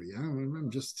butchery. I don't remember,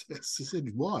 just as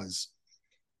it was.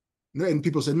 And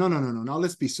people said, no, now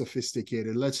let's be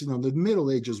sophisticated. Let's, the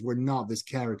Middle Ages were not this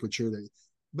caricature.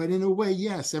 But in a way,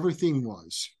 yes, everything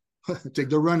was. Take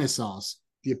the Renaissance,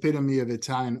 the epitome of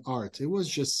Italian art. It was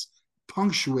just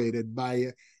punctuated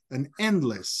by an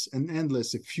endless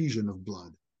effusion of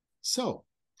blood. So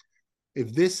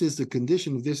if this is the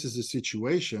condition, if this is the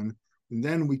situation,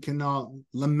 then we cannot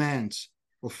lament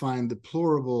or find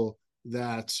deplorable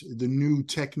that the new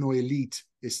techno elite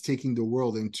is taking the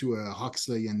world into a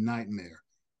Huxleyan nightmare.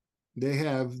 They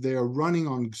are running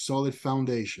on solid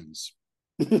foundations.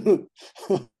 Hey,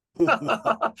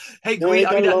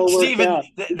 Guido, Stephen,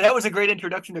 that was a great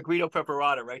introduction to Guido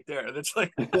Preparata right there. That's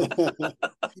like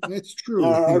it's true.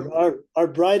 Our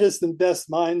brightest and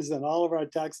best minds and all of our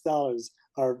tax dollars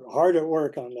are hard at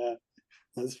work on that.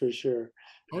 That's for sure.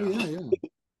 Oh yeah.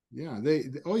 Yeah.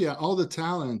 All the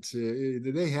talent,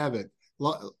 they have it.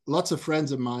 Lots of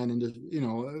friends of mine,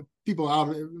 and people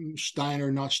out,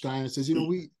 Steiner, not Steiner, says,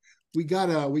 we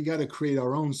gotta create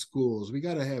our own schools. We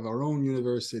gotta have our own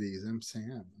universities. I'm saying,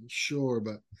 yeah, sure,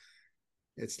 but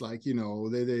it's like,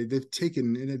 they've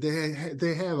taken,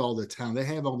 they have all the talent, they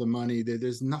have all the money.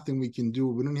 There's nothing we can do.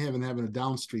 We don't even have a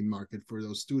downstream market for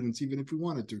those students, even if we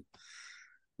wanted to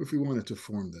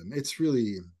form them.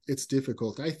 It's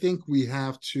difficult. I think we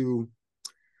have to.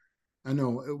 I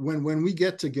know when we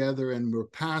get together and we're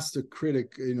past the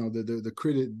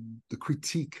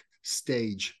critique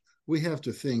stage, we have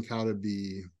to think how to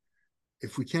be,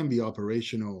 if we can be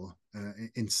operational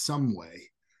in some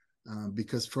way,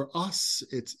 because for us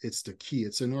it's the key.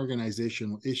 It's an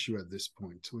organizational issue at this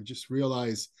point. We just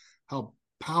realize how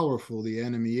powerful the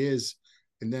enemy is,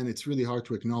 and then it's really hard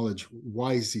to acknowledge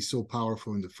why is he so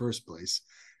powerful in the first place,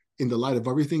 in the light of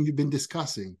everything you've been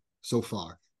discussing so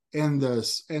far. And the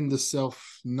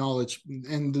self-knowledge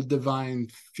and the divine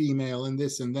female and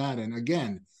this and that. And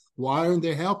again, why aren't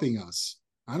they helping us?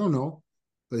 I don't know,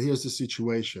 but here's the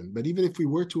situation. But even if we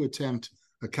were to attempt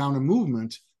a counter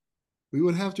movement, we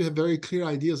would have to have very clear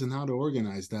ideas on how to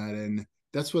organize that. And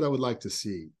that's what I would like to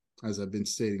see, as I've been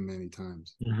stating many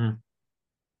times.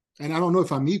 Mm-hmm. And I don't know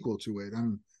if I'm equal to it.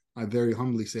 I very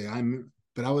humbly say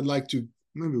but I would like to.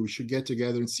 Maybe we should get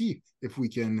together and see if we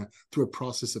can, through a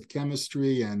process of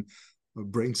chemistry and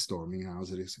brainstorming,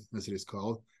 as it is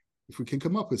called, if we can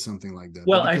come up with something like that.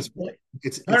 Well,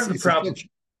 it's part of the problem. Essential.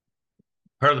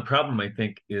 Part of the problem, I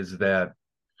think, is that,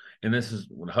 and this is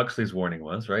what Huxley's warning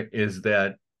was, right? Is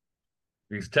that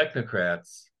these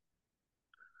technocrats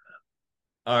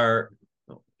are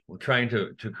trying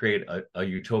to create a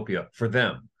utopia for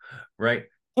them, right?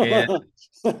 And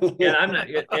and I'm not.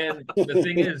 And the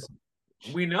thing is,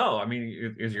 we know. I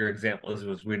mean, is your example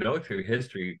is we know through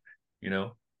history, you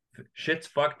know, shit's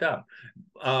fucked up.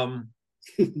 Um,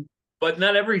 but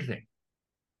not everything.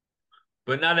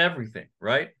 But not everything,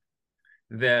 right?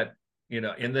 That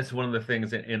and that's one of the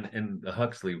things in the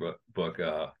Huxley book,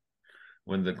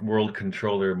 when the world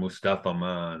controller Mustafa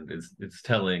Mond is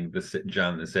telling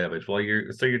John the Savage, well,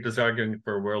 you're just arguing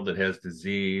for a world that has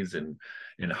disease and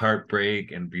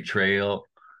heartbreak and betrayal,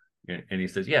 and he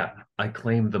says, yeah, I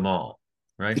claim them all,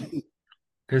 right?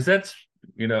 Because that's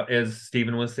as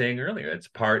Stephen was saying earlier, it's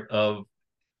part of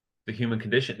the human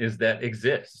condition is that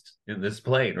exists in this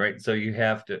plane, right? So you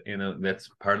have to, that's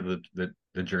part of the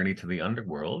journey to the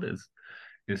underworld is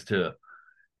to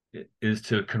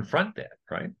confront that,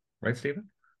 right? Right, Stephen?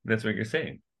 That's what you're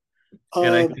saying.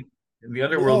 And I think the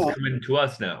underworld's Yeah. coming to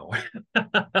us now.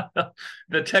 The Well,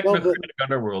 technocratic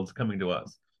underworld's coming to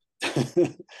us.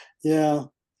 yeah.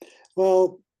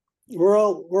 Well, we're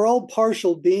all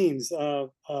partial beings.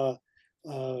 Valentin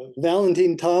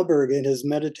Tauberg, in his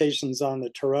meditations on the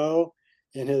Tarot,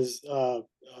 in his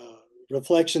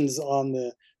reflections on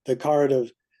the card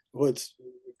of what's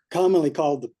commonly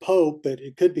called the Pope, but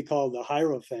it could be called the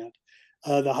Hierophant.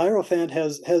 The Hierophant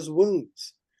has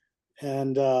wounds,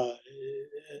 and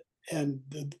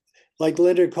like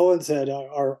Leonard Cohen said,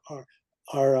 our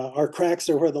cracks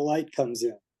are where the light comes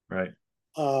in. Right.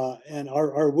 And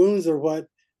our wounds are what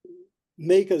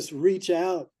make us reach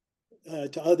out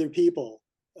to other people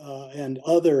and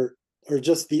other, or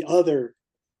just the other,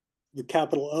 with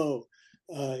capital O,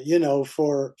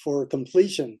 for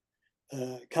completion.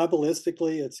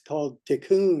 Kabbalistically, it's called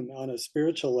tikkun on a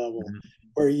spiritual level,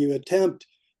 where you attempt,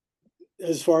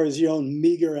 as far as your own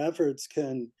meager efforts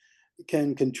can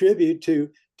contribute to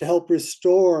help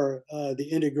restore the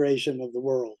integration of the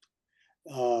world.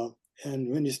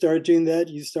 And when you start doing that,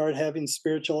 you start having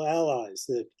spiritual allies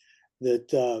that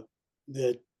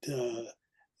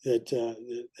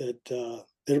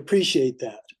appreciate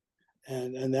that,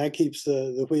 and that keeps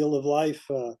the wheel of life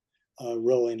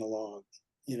rolling along.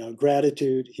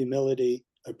 Gratitude, humility,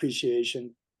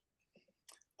 appreciation.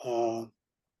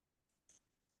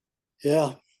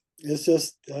 Yeah, it's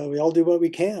just we all do what we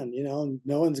can.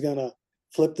 No one's gonna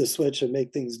flip the switch and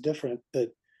make things different,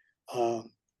 but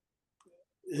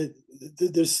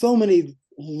there's so many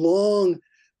long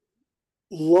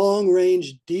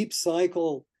range, deep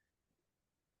cycle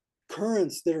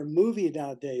currents that are moving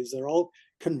nowadays. They're all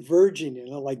converging,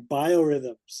 like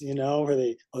biorhythms, where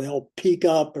they all peak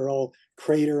up or all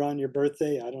crater on your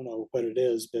birthday. I don't know what it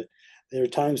is, but there are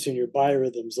times when your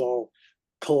biorhythms all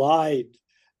collide,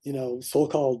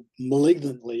 so-called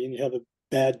malignantly, and you have a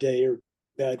bad day or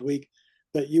bad week,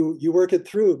 but you work it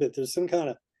through. But there's some kind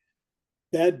of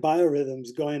bad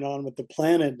biorhythms going on with the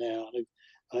planet now.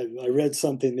 I read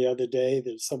something the other day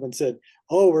that someone said,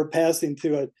 "Oh, we're passing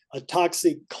through a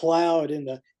toxic cloud in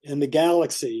the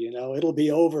galaxy. It'll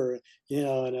be over, in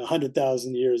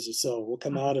 100,000 years or so. We'll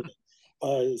come out of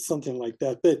it." Something like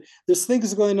that. But there's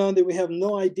things going on that we have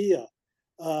no idea.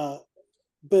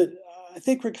 But I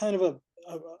think we're kind of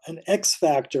an X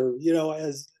factor,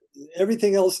 as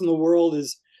everything else in the world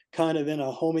is kind of in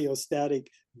a homeostatic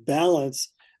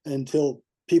balance until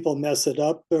people mess it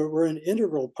up. But we're an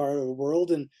integral part of the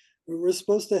world, and we're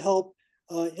supposed to help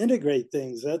integrate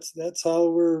things. That's how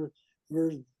we're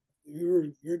going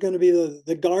to be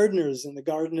the gardeners in the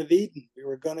Garden of Eden. We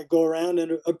were going to go around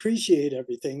and appreciate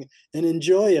everything and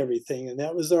enjoy everything, and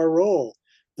that was our role.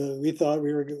 We thought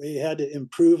we had to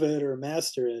improve it or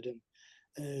master it, and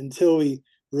until we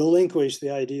relinquish the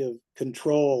idea of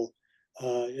control,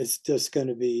 it's just going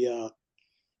to be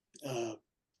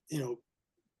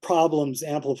problems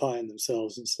amplifying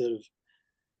themselves instead of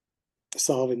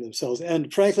solving themselves.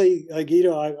 And frankly,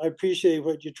 Guido, I appreciate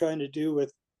what you're trying to do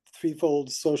with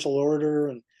threefold social order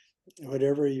and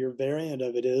whatever your variant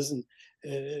of it is. And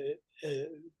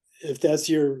if that's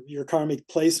your karmic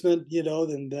placement,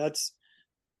 then that's,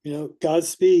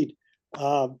 Godspeed.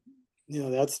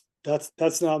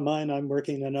 That's not mine. I'm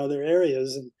working in other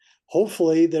areas, and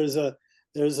hopefully there's a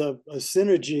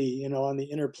synergy, on the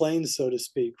inner plane, so to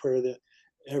speak, where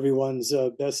everyone's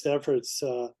best efforts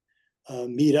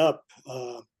meet up,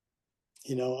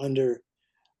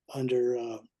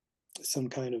 under some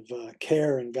kind of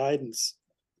care and guidance.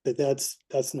 But that's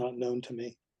not known to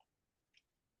me.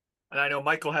 And I know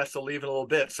Michael has to leave in a little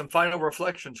bit. Some final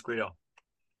reflections, Guido.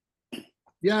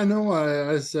 Yeah, no.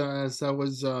 As I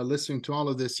was listening to all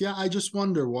of this, I just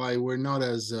wonder why we're not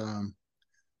as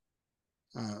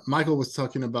Michael was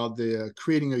talking about the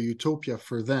creating a utopia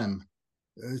for them.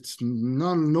 It's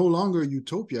no longer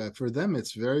utopia for them.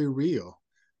 It's very real.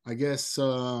 I guess I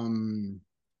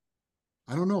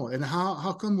don't know. And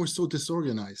how come we're so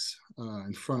disorganized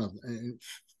in front of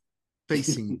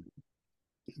facing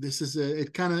this is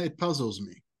it puzzles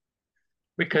me.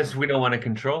 Because we don't want to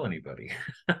control anybody.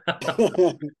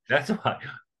 That's why.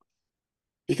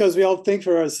 Because we all think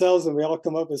for ourselves and we all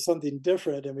come up with something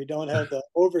different and we don't have the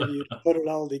overview to put it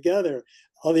all together.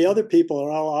 All the other people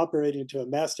are all operating to a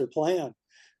master plan.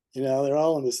 They're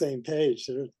all on the same page.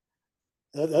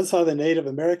 That's how the Native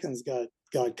Americans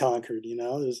got conquered.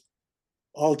 There's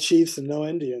all chiefs and no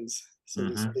Indians, so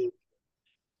to speak.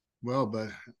 Well, but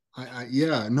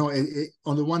yeah, no,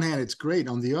 on the one hand, it's great.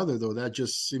 On the other, though, that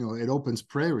just, it opens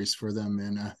prairies for them.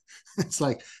 And it's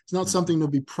like, it's not something to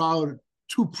be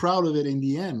too proud of it in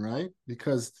the end, right?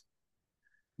 Because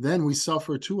then we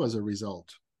suffer too as a result.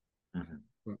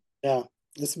 Yeah,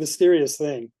 it's a mysterious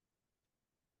thing.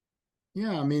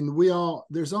 Yeah, I mean,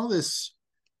 there's all this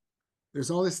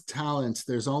talent,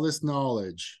 there's all this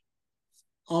knowledge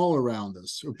all around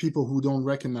us, or people who don't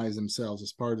recognize themselves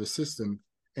as part of the system.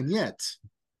 And yet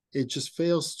it just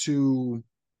fails to,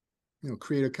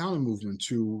 create a counter movement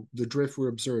to the drift we're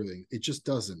observing. It just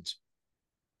doesn't.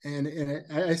 And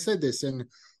I said this, and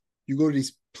you go to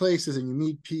these places and you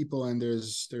meet people, and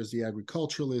there's the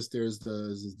agriculturalist, there's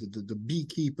the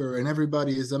beekeeper, and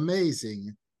everybody is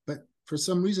amazing. But for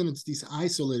some reason, it's these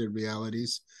isolated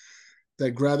realities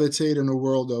that gravitate in a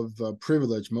world of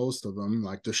privilege, most of them,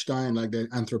 like the Stein, like the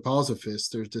anthroposophists.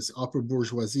 There's this upper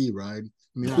bourgeoisie, right?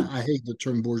 I mean, I hate the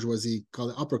term bourgeoisie,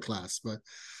 call it upper class, but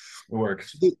it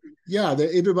works.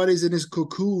 Everybody's in his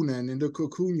cocoon, and in the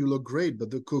cocoon you look great,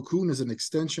 but the cocoon is an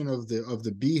extension of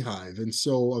the beehive, and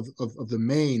so of the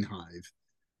main hive.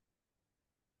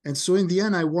 And so in the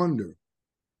end, I wonder,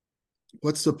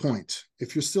 what's the point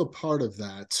if you're still part of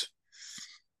that?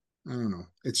 I don't know.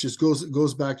 It just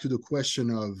goes back to the question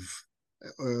of,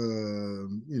 or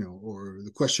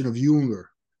the question of Junger.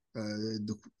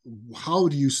 How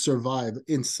do you survive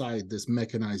inside this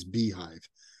mechanized beehive?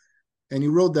 And he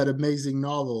wrote that amazing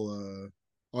novel,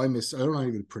 I don't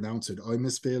even pronounce it,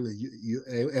 Elmisville,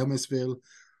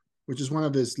 which is one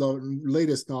of his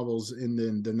latest novels in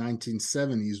the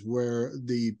 1970s, where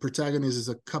the protagonist is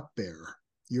a cupbearer.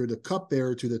 You're the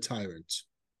cupbearer to the tyrant.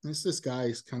 This guy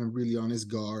is kind of really on his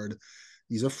guard.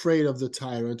 He's afraid of the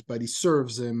tyrant, but he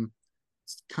serves him.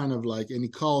 It's kind of like, and he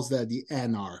calls that the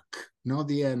anarch, not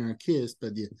the anarchist,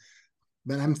 but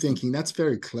I'm thinking that's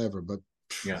very clever, but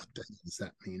what does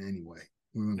that mean anyway?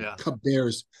 We're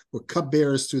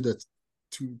cupbearers to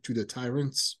the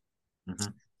tyrants.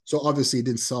 So obviously it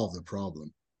didn't solve the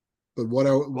problem. But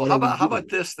how about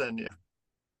this then?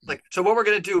 So what we're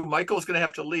going to do, Michael's going to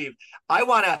have to leave. I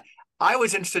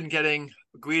was interested in getting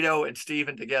Guido and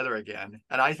Stephen together again.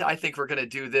 And I think we're going to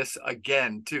do this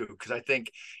again too, because I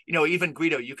think, even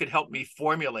Guido, you could help me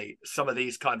formulate some of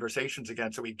these conversations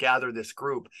again. So we gather this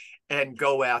group and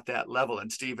go at that level.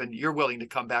 And Stephen, you're willing to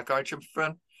come back, aren't you,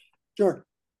 friend? Sure.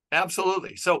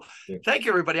 Absolutely. So thank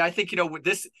you, everybody. I think,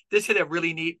 this hit a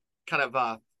really neat kind of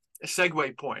a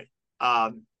segue point.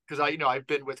 Because I've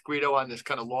been with Guido on this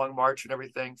kind of long march and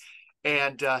everything.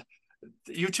 And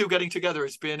you two getting together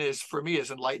has been for me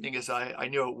as enlightening as I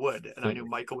knew it would, and I knew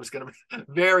Michael was going to be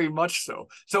very much so.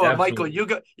 So Michael, you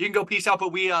can go peace out,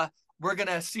 but we're going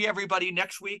to see everybody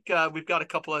next week. We've got a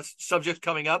couple of subjects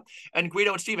coming up, and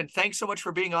Guido and Stephen, thanks so much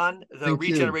for being on the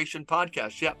Regeneration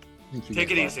Podcast. Yep. Thank you. Take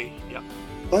it easy. Yep.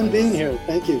 Fun being here.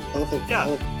 Thank you both of you.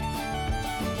 Yeah.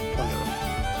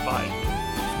 Bye.